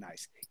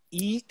 Nice.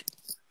 Eat.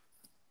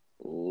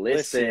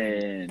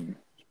 Listen.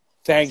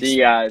 Thanks, see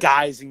you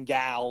guys and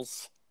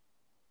gals.